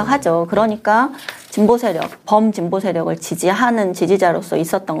여긴다고 생각하죠. 그러니까 진보 세력, 범진보 세력을 지지하는 지지자로서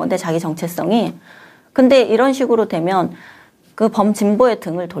있었던 건데 자기 정체성이. 근데 이런 식으로 되면 그 범진보의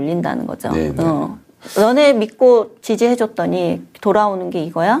등을 돌린다는 거죠. 너네 믿고 지지해줬더니 돌아오는 게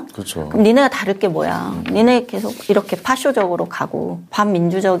이거야? 그렇죠. 그럼 니네가 다를 게 뭐야? 니네 계속 이렇게 파쇼적으로 가고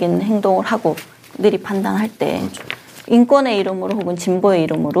반민주적인 행동을 하고 들이 판단할 때 인권의 이름으로 혹은 진보의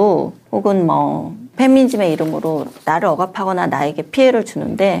이름으로 혹은 뭐 페미니즘의 이름으로 나를 억압하거나 나에게 피해를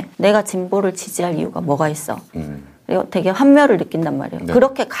주는데 내가 진보를 지지할 이유가 뭐가 있어? 그리고 되게 환멸을 느낀단 말이에요.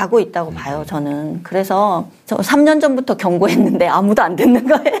 그렇게 가고 있다고 봐요, 저는. 그래서 저 3년 전부터 경고했는데 아무도 안 듣는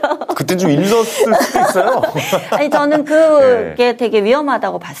거예요. 그때 좀 일렀을 수도 있어요. 아니, 저는 그게 되게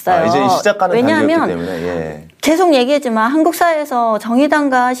위험하다고 봤어요. 이제 시작하는 왜냐하면 때문에. 계속 얘기했지만 한국 사회에서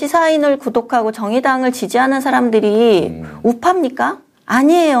정의당과 시사인을 구독하고 정의당을 지지하는 사람들이 우파입니까?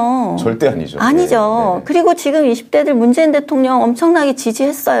 아니에요. 절대 아니죠. 아니죠. 그리고 지금 20대들 문재인 대통령 엄청나게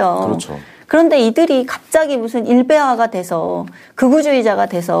지지했어요. 그렇죠. 그런데 이들이 갑자기 무슨 일베화가 돼서 극우주의자가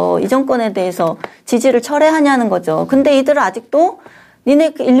돼서 이 정권에 대해서 지지를 철회하냐는 거죠. 근데 이들은 아직도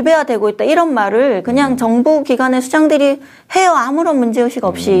니네 일베화되고 있다 이런 말을 그냥 정부 기관의 수장들이 해요. 아무런 문제의식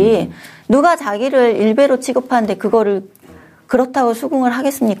없이. 누가 자기를 일베로 취급하는데 그거를 그렇다고 수긍을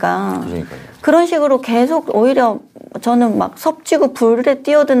하겠습니까? 그러니까요. 그런 식으로 계속 오히려 저는 막 섭쥐고 불에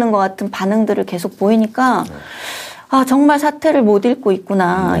뛰어드는 것 같은 반응들을 계속 보이니까 아, 정말 사태를 못 읽고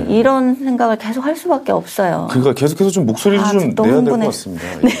있구나. 이런 생각을 계속 할 수밖에 없어요. 그러니까 계속해서 좀 목소리를 좀 내야 될 것 같습니다.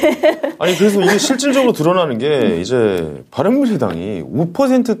 아니, 그래서 이게 실질적으로 드러나는 게 이제 바른미래당이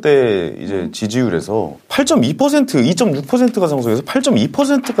 5%대 이제 지지율에서 8.2%, 2.6%가 상승해서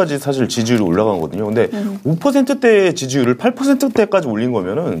 8.2%까지 사실 지지율이 올라간 거거든요. 근데 5%대 지지율을 8%대까지 올린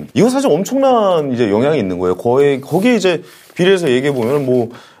거면은 이거 사실 엄청난 이제 영향이 있는 거예요. 거기에 이제 비례해서 얘기해 보면 뭐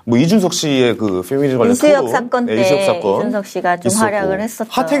뭐 이준석 씨의 그 페미니즘 관련 이수혁 사건 때 이수혁 사건 이준석 씨가 좀 있었고, 활약을 했었죠.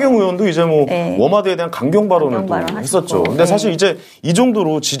 하태경 의원도 이제 뭐 네. 워마드에 대한 강경 발언을 또 했었죠. 근데 네. 사실 이제 이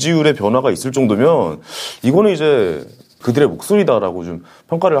정도로 지지율의 변화가 있을 정도면 이거는 이제 그들의 목소리다라고 좀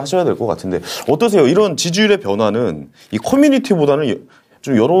평가를 하셔야 될 것 같은데 어떠세요? 이런 지지율의 변화는 이 커뮤니티보다는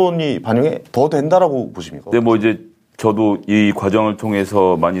좀 여론이 반영이 더 된다라고 보십니까? 네, 뭐 이제 저도 이 과정을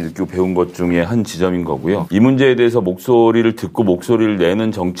통해서 많이 느끼고 배운 것 중에 한 지점인 거고요. 이 문제에 대해서 목소리를 듣고 목소리를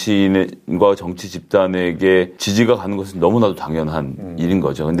내는 정치인과 정치 집단에게 지지가 가는 것은 너무나도 당연한 일인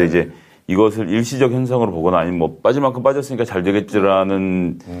거죠. 근데 이제 이것을 일시적 현상으로 보거나 아니면 뭐 빠질 만큼 빠졌으니까 잘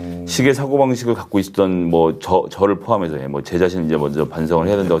되겠지라는 식의 사고방식을 갖고 있었던 뭐 저를 포함해서 뭐 제 자신을 이제 먼저 반성을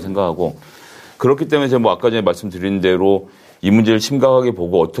해야 된다고 생각하고 그렇기 때문에 제가 뭐 아까 전에 말씀드린 대로 이 문제를 심각하게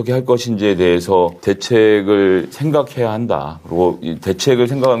보고 어떻게 할 것인지에 대해서 대책을 생각해야 한다. 그리고 이 대책을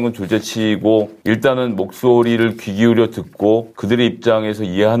생각하는 건 둘째치고 일단은 목소리를 귀 기울여 듣고 그들의 입장에서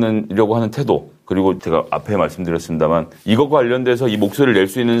이해하려고 하는 태도. 그리고 제가 앞에 말씀드렸습니다만 이것과 관련돼서 이 목소리를 낼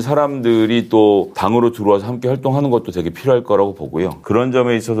수 있는 사람들이 또 당으로 들어와서 함께 활동하는 것도 되게 필요할 거라고 보고요. 그런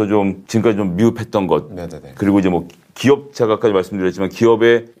점에 있어서 좀 지금까지 좀 미흡했던 것. 네네네. 그리고 이제 뭐 기업 제가 아까 말씀드렸지만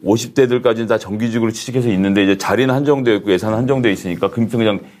기업의 50대들까지는 다 정규직으로 취직해서 있는데 이제 자리는 한정되어 있고 예산은 한정되어 있으니까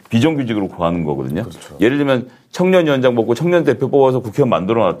그냥 비정규직으로 구하는 거거든요. 그렇죠. 예를 들면 청년위원장 뽑고 청년 대표 뽑아서 국회의원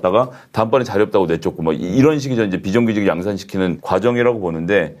만들어놨다가 다음번에 자리 없다고 내쫓고 뭐 이런 식이 이제 비정규직 양산시키는 과정이라고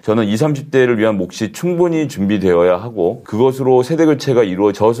보는데 저는 20, 30대를 위한 몫이 충분히 준비되어야 하고 그것으로 세대 교체가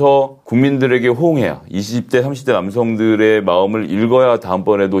이루어져서 국민들에게 호응해야 20대, 30대 남성들의 마음을 읽어야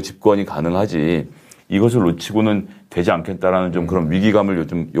다음번에도 집권이 가능하지 이것을 놓치고는 되지 않겠다라는 좀 그런 위기감을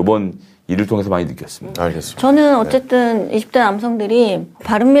요즘 이번 일을 통해서 많이 느꼈습니다. 알겠습니다. 저는 어쨌든 20대 남성들이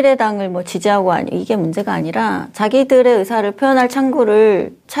바른미래당을 뭐 지지하고 이게 문제가 아니라 자기들의 의사를 표현할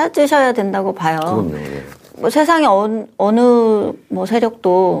창구를 찾으셔야 된다고 봐요. 그럼요. 예. 뭐 세상에 어느 뭐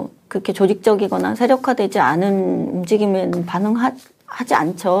세력도 그렇게 조직적이거나 세력화되지 않은 움직임에는 반응하지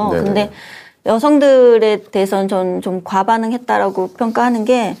않죠. 네네. 근데 여성들에 대해서는 전 좀 과반응했다라고 평가하는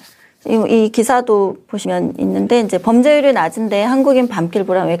게 이 기사도 보시면 있는데 이제 범죄율이 낮은데 한국인 밤길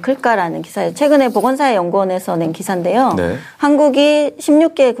불안 왜 클까라는 기사예요. 최근에 보건사회연구원에서 낸 기사인데요. 네. 한국이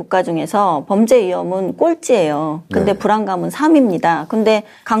 16개 국가 중에서 범죄 위험은 꼴찌예요. 근데 네. 불안감은 3위입니다. 근데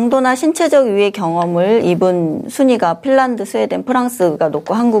강도나 신체적 위해 경험을 입은 순위가 핀란드, 스웨덴, 프랑스가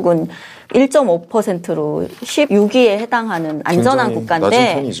높고 한국은 1.5%로 16위에 해당하는 안전한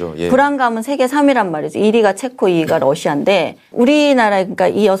국가인데 예. 불안감은 세계 3위란 말이죠. 1위가 체코, 2위가 러시아인데 우리나라 그러니까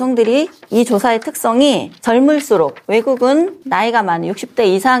이 여성들이 이 조사의 특성이 젊을수록 외국은 나이가 많은 60대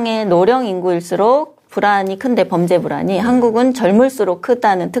이상의 노령 인구일수록 불안이 큰데 범죄 불안이 한국은 젊을수록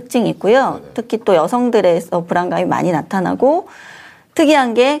크다는 특징이 있고요. 특히 또 여성들에서 불안감이 많이 나타나고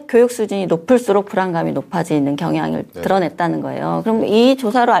특이한 게 교육 수준이 높을수록 불안감이 높아지는 경향을 드러냈다는 거예요. 그럼 이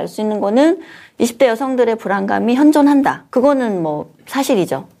조사로 알 수 있는 거는 20대 여성들의 불안감이 현존한다. 그거는 뭐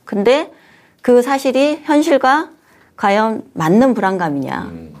사실이죠. 근데 그 사실이 현실과 과연 맞는 불안감이냐.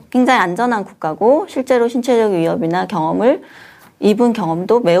 굉장히 안전한 국가고 실제로 신체적 위협이나 경험을 입은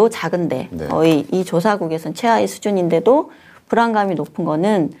경험도 매우 작은데 거의 이 조사국에서는 최하위 수준인데도 불안감이 높은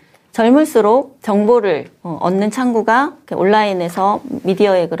거는 젊을수록 정보를 얻는 창구가 온라인에서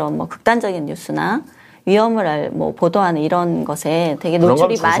미디어의 그런 뭐 극단적인 뉴스나 위험을 뭐 보도하는 이런 것에 되게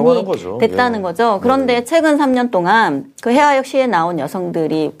노출이 많이 됐다는 거죠. 그런데 최근 3년 동안 그 해화역 시위에 나온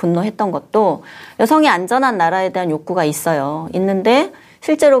여성들이 분노했던 것도 여성이 안전한 나라에 대한 욕구가 있어요. 있는데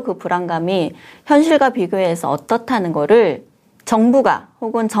실제로 그 불안감이 현실과 비교해서 어떻다는 거를 정부가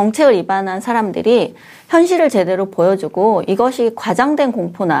혹은 정책을 위반한 사람들이 현실을 제대로 보여주고 이것이 과장된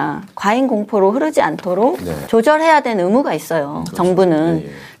공포나 과잉 공포로 흐르지 않도록 조절해야 되는 의무가 있어요. 그렇죠. 정부는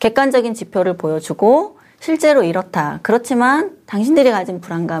객관적인 지표를 보여주고 실제로 이렇다. 그렇지만 당신들이 가진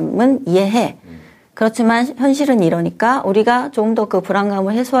불안감은 이해해. 그렇지만 현실은 이러니까 우리가 조금 더 그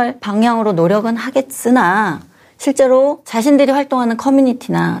불안감을 해소할 방향으로 노력은 하겠으나 실제로 자신들이 활동하는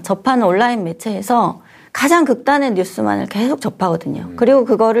커뮤니티나 접하는 온라인 매체에서 가장 극단의 뉴스만을 계속 접하거든요. 그리고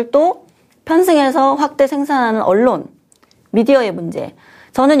그거를 또 편승해서 확대 생산하는 언론, 미디어의 문제.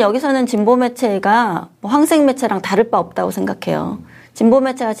 저는 여기서는 진보 매체가 황색 매체랑 다를 바 없다고 생각해요. 진보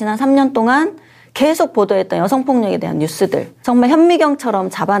매체가 지난 3년 동안 계속 보도했던 여성폭력에 대한 뉴스들. 정말 현미경처럼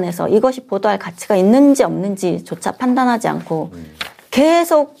잡아내서 이것이 보도할 가치가 있는지 없는지조차 판단하지 않고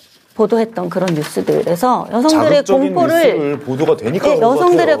계속 보도했던 그런 뉴스들에서 여성들의 공포를 보도가 되니까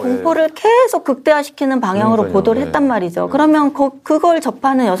여성들의 공포를 계속 극대화시키는 방향으로 보도를 했단 말이죠. 그러면 그걸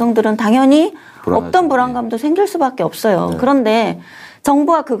접하는 여성들은 당연히 없던 불안감도 생길 수밖에 없어요. 그런데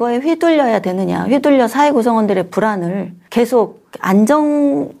정부가 그거에 휘둘려야 되느냐. 휘둘려 사회 구성원들의 불안을 계속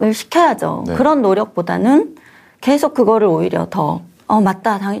안정을 시켜야죠. 그런 노력보다는 계속 그거를 오히려 더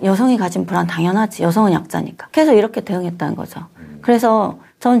맞다. 여성이 가진 불안 당연하지. 여성은 약자니까. 계속 이렇게 대응했다는 거죠. 그래서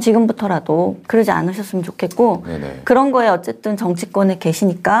저는 지금부터라도 그러지 않으셨으면 좋겠고 네네. 그런 거에 어쨌든 정치권에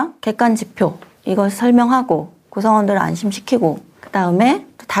계시니까 객관지표 이걸 설명하고 구성원들을 안심시키고 그다음에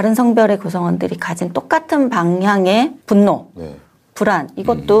또 다른 성별의 구성원들이 가진 똑같은 방향의 분노, 네. 불안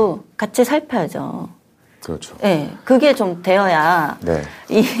이것도 같이 살펴야죠. 그렇죠. 네, 그게 좀 되어야 네.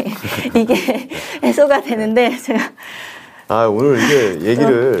 이게 해소가 되는데 제가 오늘 이게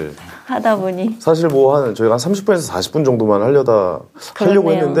얘기를 하다 보니 사실 저희가 한 30분에서 40분 정도만 하려고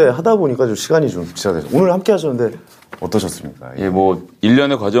그렇네요. 했는데 하다 보니까 좀 시간이 좀 지나서 오늘 함께 하셨는데 어떠셨습니까? 예,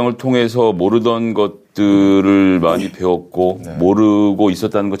 일련의 과정을 통해서 모르던 것들을 많이 배웠고, 네. 모르고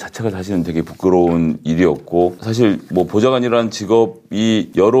있었다는 것 자체가 사실은 되게 부끄러운 일이었고, 사실 보좌관이라는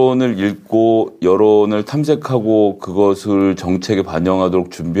직업이 여론을 읽고, 여론을 탐색하고, 그것을 정책에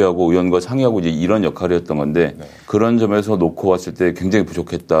반영하도록 준비하고, 의원과 상의하고 이제 이런 역할이었던 건데, 네. 그런 점에서 놓고 왔을 때 굉장히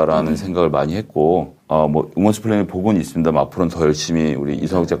부족했다라는 생각을 많이 했고, 우먼스플레인 복은 있습니다만 앞으로는 더 열심히 우리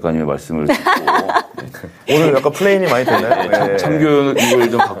이성욱 작가님의 말씀을 듣고, 오늘 약간 플레인이 많이 됐나요? 네.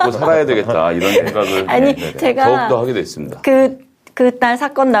 참교육을 좀 갖고 살아야 되겠다 이런 생각을 제가 더욱더 하게 됐습니다. 그날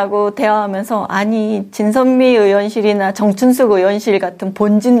사건 나고 대화하면서 진선미 의원실이나 정춘숙 의원실 같은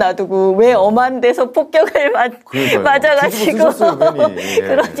본진 놔두고 왜 엄한 데서 폭격을 맞아가지고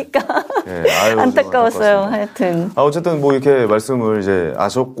그러니까 안타까웠어요. 하여튼 어쨌든 이렇게 말씀을 이제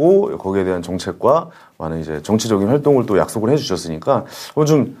아셨고 거기에 대한 정책과 많은 이제 정치적인 활동을 또 약속을 해주셨으니까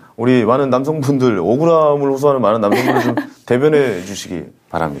좀 우리 많은 남성분들 억울함을 호소하는 많은 남성분들 좀 대변해 주시기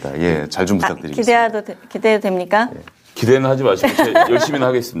바랍니다. 예, 잘 좀 부탁드리겠습니다. 기대해도 됩니까? 예. 기대는 하지 마시고 열심히는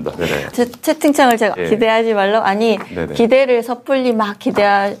하겠습니다. 네네. 채팅창을 제가 기대하지 말라고 네네. 기대를 섣불리 막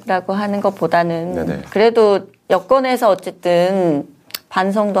기대하라고 하는 것보다는 네네. 그래도 여권에서 어쨌든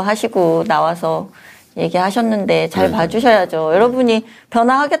반성도 하시고 나와서 얘기하셨는데 잘 봐주셔야죠. 여러분이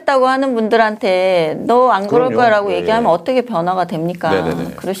변화하겠다고 하는 분들한테 너 안 그럴 거야라고 얘기하면 어떻게 변화가 됩니까?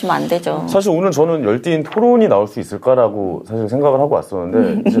 네네네. 그러시면 안 되죠. 사실 오늘 저는 열띤 토론이 나올 수 있을까라고 사실 생각을 하고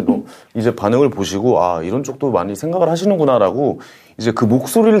왔었는데 이제 반응을 보시고 이런 쪽도 많이 생각을 하시는구나라고 이제 그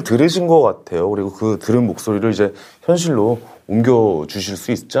목소리를 들으신 것 같아요. 그리고 그 들은 목소리를 이제 현실로 옮겨 주실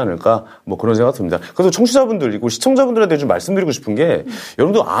수 있지 않을까 그런 생각 듭니다. 그래서 청취자분들 그리고 시청자분들한테 좀 말씀드리고 싶은 게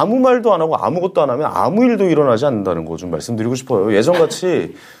여러분들 아무 말도 안 하고 아무것도 안 하면 아무 일도 일어나지 않는다는 거 좀 말씀드리고 싶어요.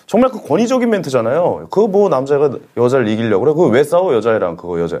 예전같이 정말 그 권위적인 멘트잖아요. 그거 남자가 여자를 이기려고 그래. 그거 왜 싸워 여자애랑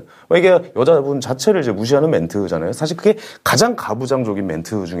그거 여자. 이게 여자분 자체를 이제 무시하는 멘트잖아요. 사실 그게 가장 가부장적인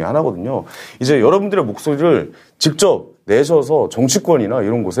멘트 중에 하나거든요. 이제 여러분들의 목소리를 직접 내셔서 정치권이나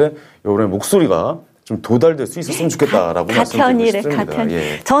이런 곳에 여러분의 목소리가 좀 도달될 수 있었으면 좋겠다라고 말씀드리고 싶습니다.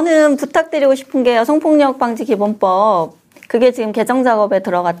 예. 저는 부탁드리고 싶은 게 여성폭력 방지 기본법 그게 지금 개정 작업에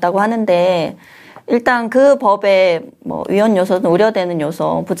들어갔다고 하는데 일단 그 법에 위헌 요소는 우려되는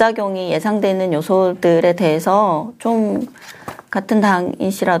요소, 부작용이 예상되는 요소들에 대해서 좀 같은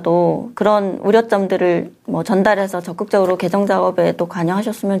당이시라도 그런 우려점들을 전달해서 적극적으로 개정 작업에도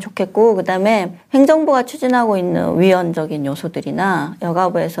관여하셨으면 좋겠고, 그다음에 행정부가 추진하고 있는 위헌적인 요소들이나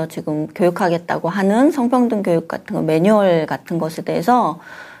여가부에서 지금 교육하겠다고 하는 성평등 교육 같은 거, 매뉴얼 같은 것에 대해서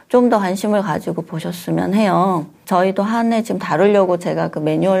좀 더 관심을 가지고 보셨으면 해요. 저희도 한 해 지금 다루려고 제가 그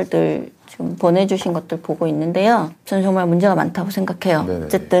매뉴얼들 지금 보내주신 것들 보고 있는데요. 저는 정말 문제가 많다고 생각해요. 네네.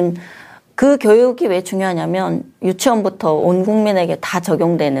 어쨌든 그 교육이 왜 중요하냐면 유치원부터 온 국민에게 다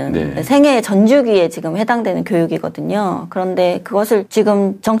적용되는 생애 전주기에 지금 해당되는 교육이거든요. 그런데 그것을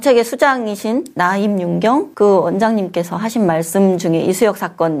지금 정책의 수장이신 나임윤경 그 원장님께서 하신 말씀 중에 이수역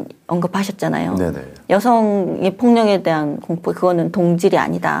사건 언급하셨잖아요. 네네. 여성의 폭력에 대한 공포 그거는 동질이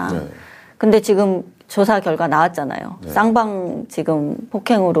아니다. 네. 근데 지금 조사 결과 나왔잖아요. 네. 쌍방 지금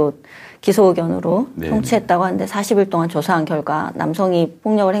폭행으로 기소 의견으로 통치했다고 하는데 40일 동안 조사한 결과 남성이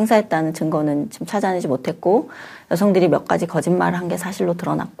폭력을 행사했다는 증거는 지금 찾아내지 못했고 여성들이 몇 가지 거짓말을 한 게 사실로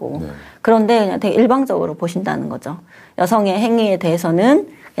드러났고 그런데 그냥 되게 일방적으로 보신다는 거죠. 여성의 행위에 대해서는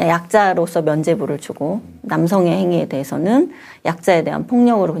그냥 약자로서 면죄부를 주고 남성의 행위에 대해서는 약자에 대한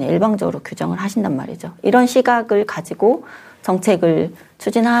폭력으로 그냥 일방적으로 규정을 하신단 말이죠. 이런 시각을 가지고 정책을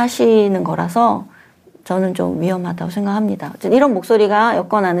추진하시는 거라서 저는 좀 위험하다고 생각합니다. 이런 목소리가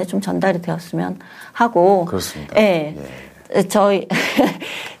여권 안에 좀 전달이 되었으면 하고. 그렇습니다. 예. 저희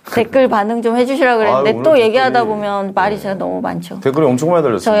댓글 반응 좀 해주시라고 그랬는데 또 얘기하다 보면 말이 제가 너무 많죠. 댓글이 엄청 많이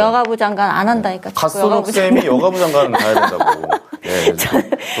달렸어요. 저 여가부 장관 안 한다니까. 갓소독 쌤이 여가부 장관을 가야 된다고.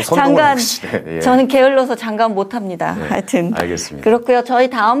 네, 장관, 예. 저는 게을러서 장관 못합니다. 네, 하여튼. 알겠습니다. 그렇고요. 저희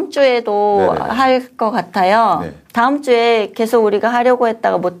다음 주에도 할 것 같아요. 네. 다음 주에 계속 우리가 하려고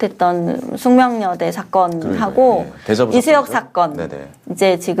했다가 못했던 숙명여대 사건하고 이수혁 사건. 네네.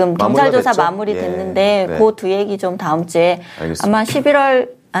 이제 지금 경찰 조사 마무리됐는데 예. 그 두 얘기 좀 다음 주에 알겠습니다. 아마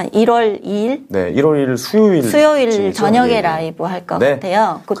 1월 2일? 네, 1월 1일 수요일 저녁에 예. 라이브 할 것 네.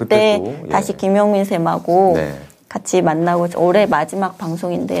 같아요. 그때 그때 또, 예. 다시 김용민 쌤하고 같이 만나고 올해 마지막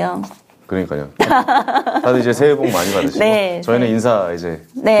방송인데요. 그러니까요. 다들 이제 새해 복 많이 받으시고 네, 저희는 인사 이제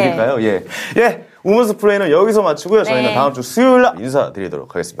드릴까요? 예. 우먼스플레인은 여기서 마치고요. 저희는 다음 주 수요일 날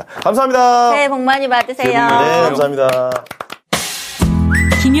인사드리도록 하겠습니다. 감사합니다. 새해 복 많이 받으세요. 네, 감사합니다.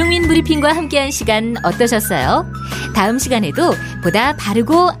 김용민 브리핑과 함께한 시간 어떠셨어요? 다음 시간에도 보다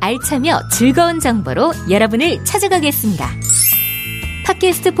바르고 알차며 즐거운 정보로 여러분을 찾아가겠습니다.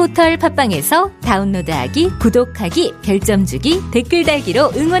 팟캐스트 포털 팟빵에서 다운로드하기, 구독하기, 별점 주기, 댓글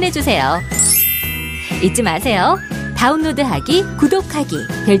달기로 응원해주세요. 잊지 마세요. 다운로드하기, 구독하기,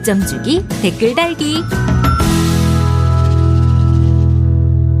 별점 주기, 댓글 달기.